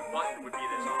fucking button would be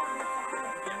this hard.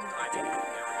 Yes, I did. There we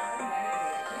go.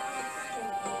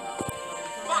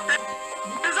 Fuck that!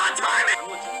 It's on timing!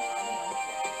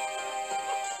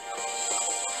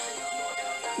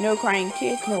 No crying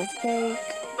kids, no fake.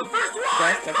 The first one!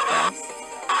 Best of best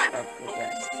On! of the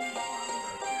best.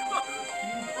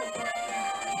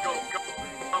 Go, go,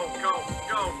 go, go,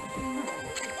 go.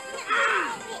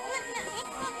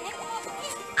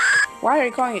 Why are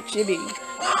you calling it chibi?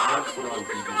 How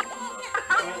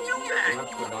did you do that?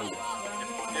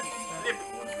 Nip, nip.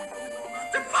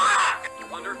 The fuck!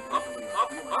 Under, up,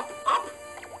 up, up, up.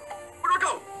 Where do I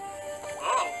go?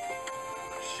 Oh.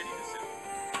 Shitty decision.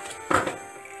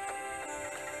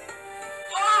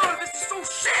 Oh, this is so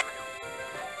shit!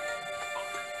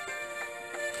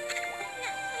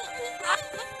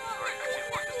 Alright, I can't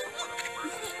walk this one up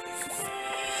first.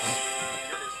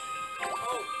 Here it is.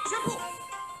 Oh, triple!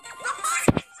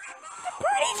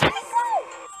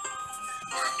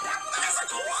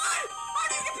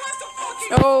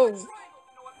 Oh.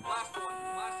 Last one.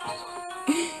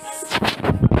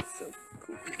 So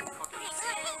cool.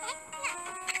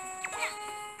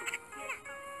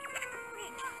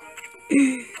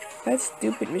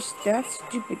 That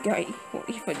stupid guy won't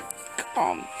even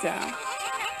calm down.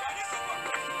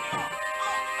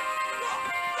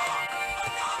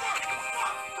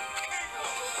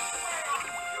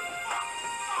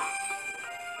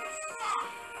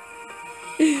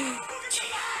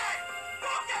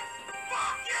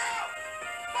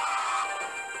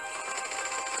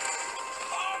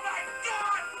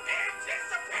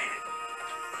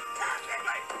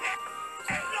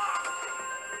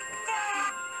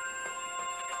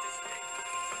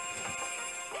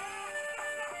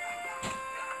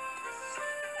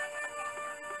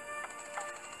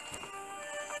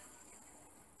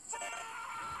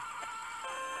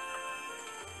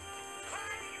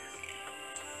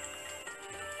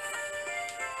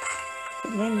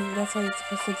 Maybe that's what it's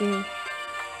supposed to do.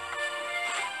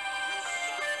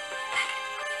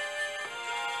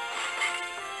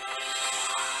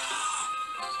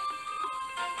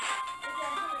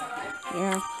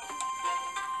 Yeah.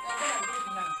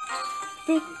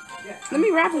 Okay. Let me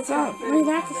wrap this up. Let me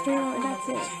wrap this story up and that's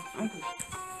it.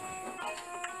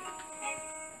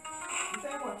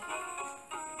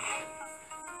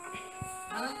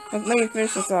 Let me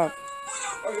finish this up.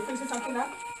 Oh, you're finishing something now?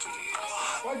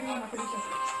 What do you want to finish this?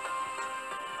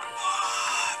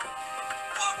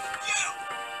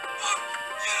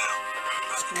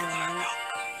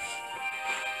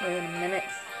 Wait a minute.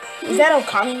 Is that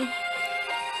Okami?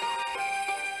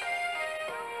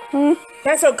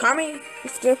 That's Okami?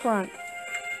 It's different.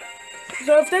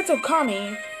 So if that's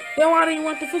Okami, then why do you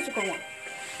want the physical one?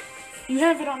 You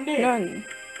have it on there. None.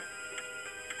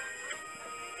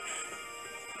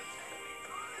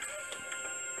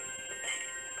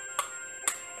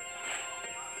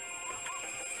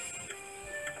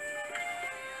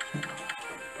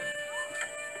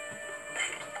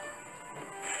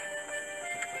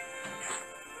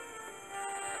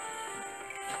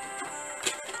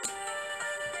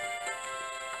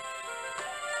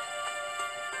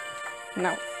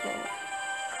 No.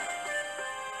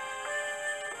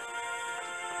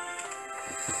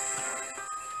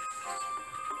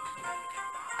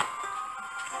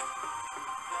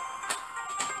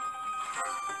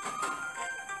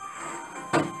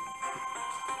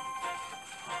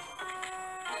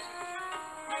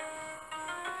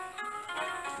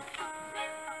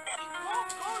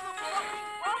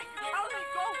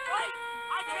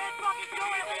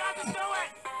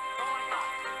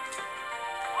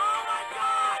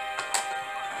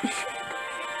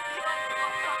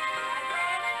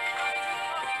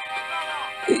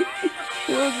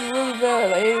 It was really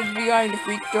bad. Like, it was behind the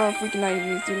freaking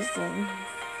enemies do this thing.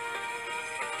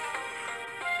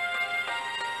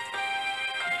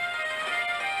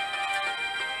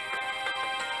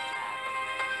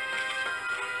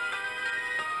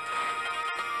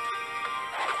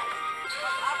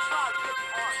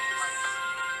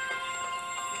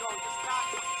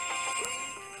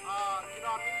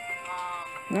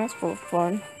 That's for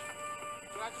fun.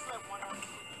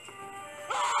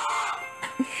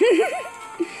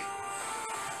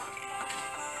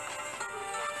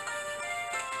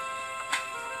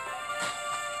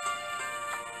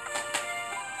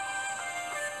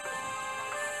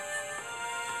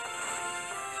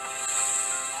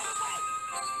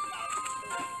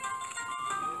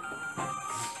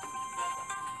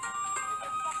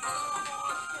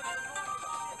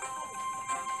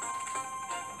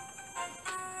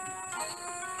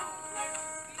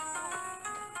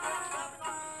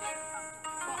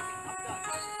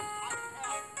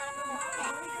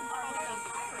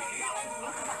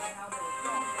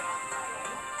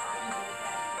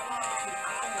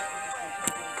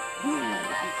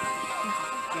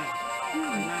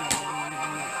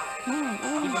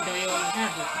 you already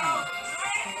have this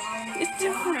one. It's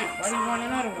different. Why do you want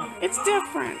another one? It's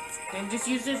different. Then just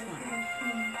use this one.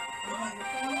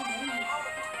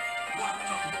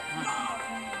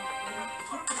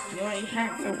 You already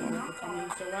have that one,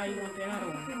 so why you want the other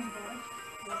one?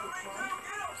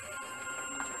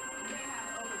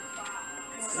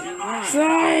 What do you want?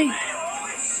 Sorry.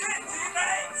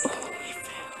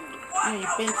 No, you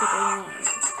bent it all you want.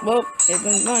 Well, it's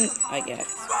been fun, I guess.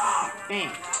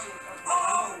 Bam.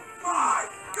 Oh my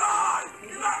God!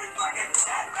 You let me fucking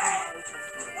shit, man!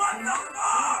 What the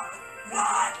fuck?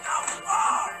 What the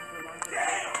fuck?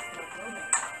 Damn!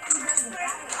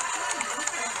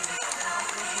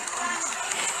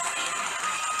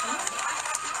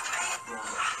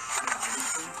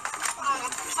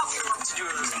 To do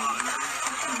with this monitor.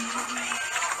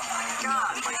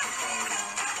 God, like,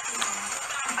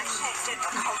 I can't get a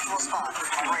comfortable spot with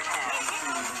my right hand.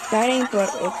 That ain't but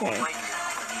okay. Like,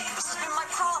 this has been my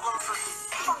problem for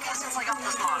fucking since I got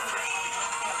this monitor.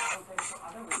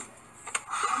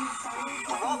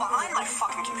 The wall behind my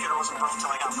fucking computer wasn't built until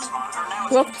I got this monitor. Now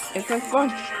it's Well, it's been fun,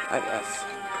 I guess.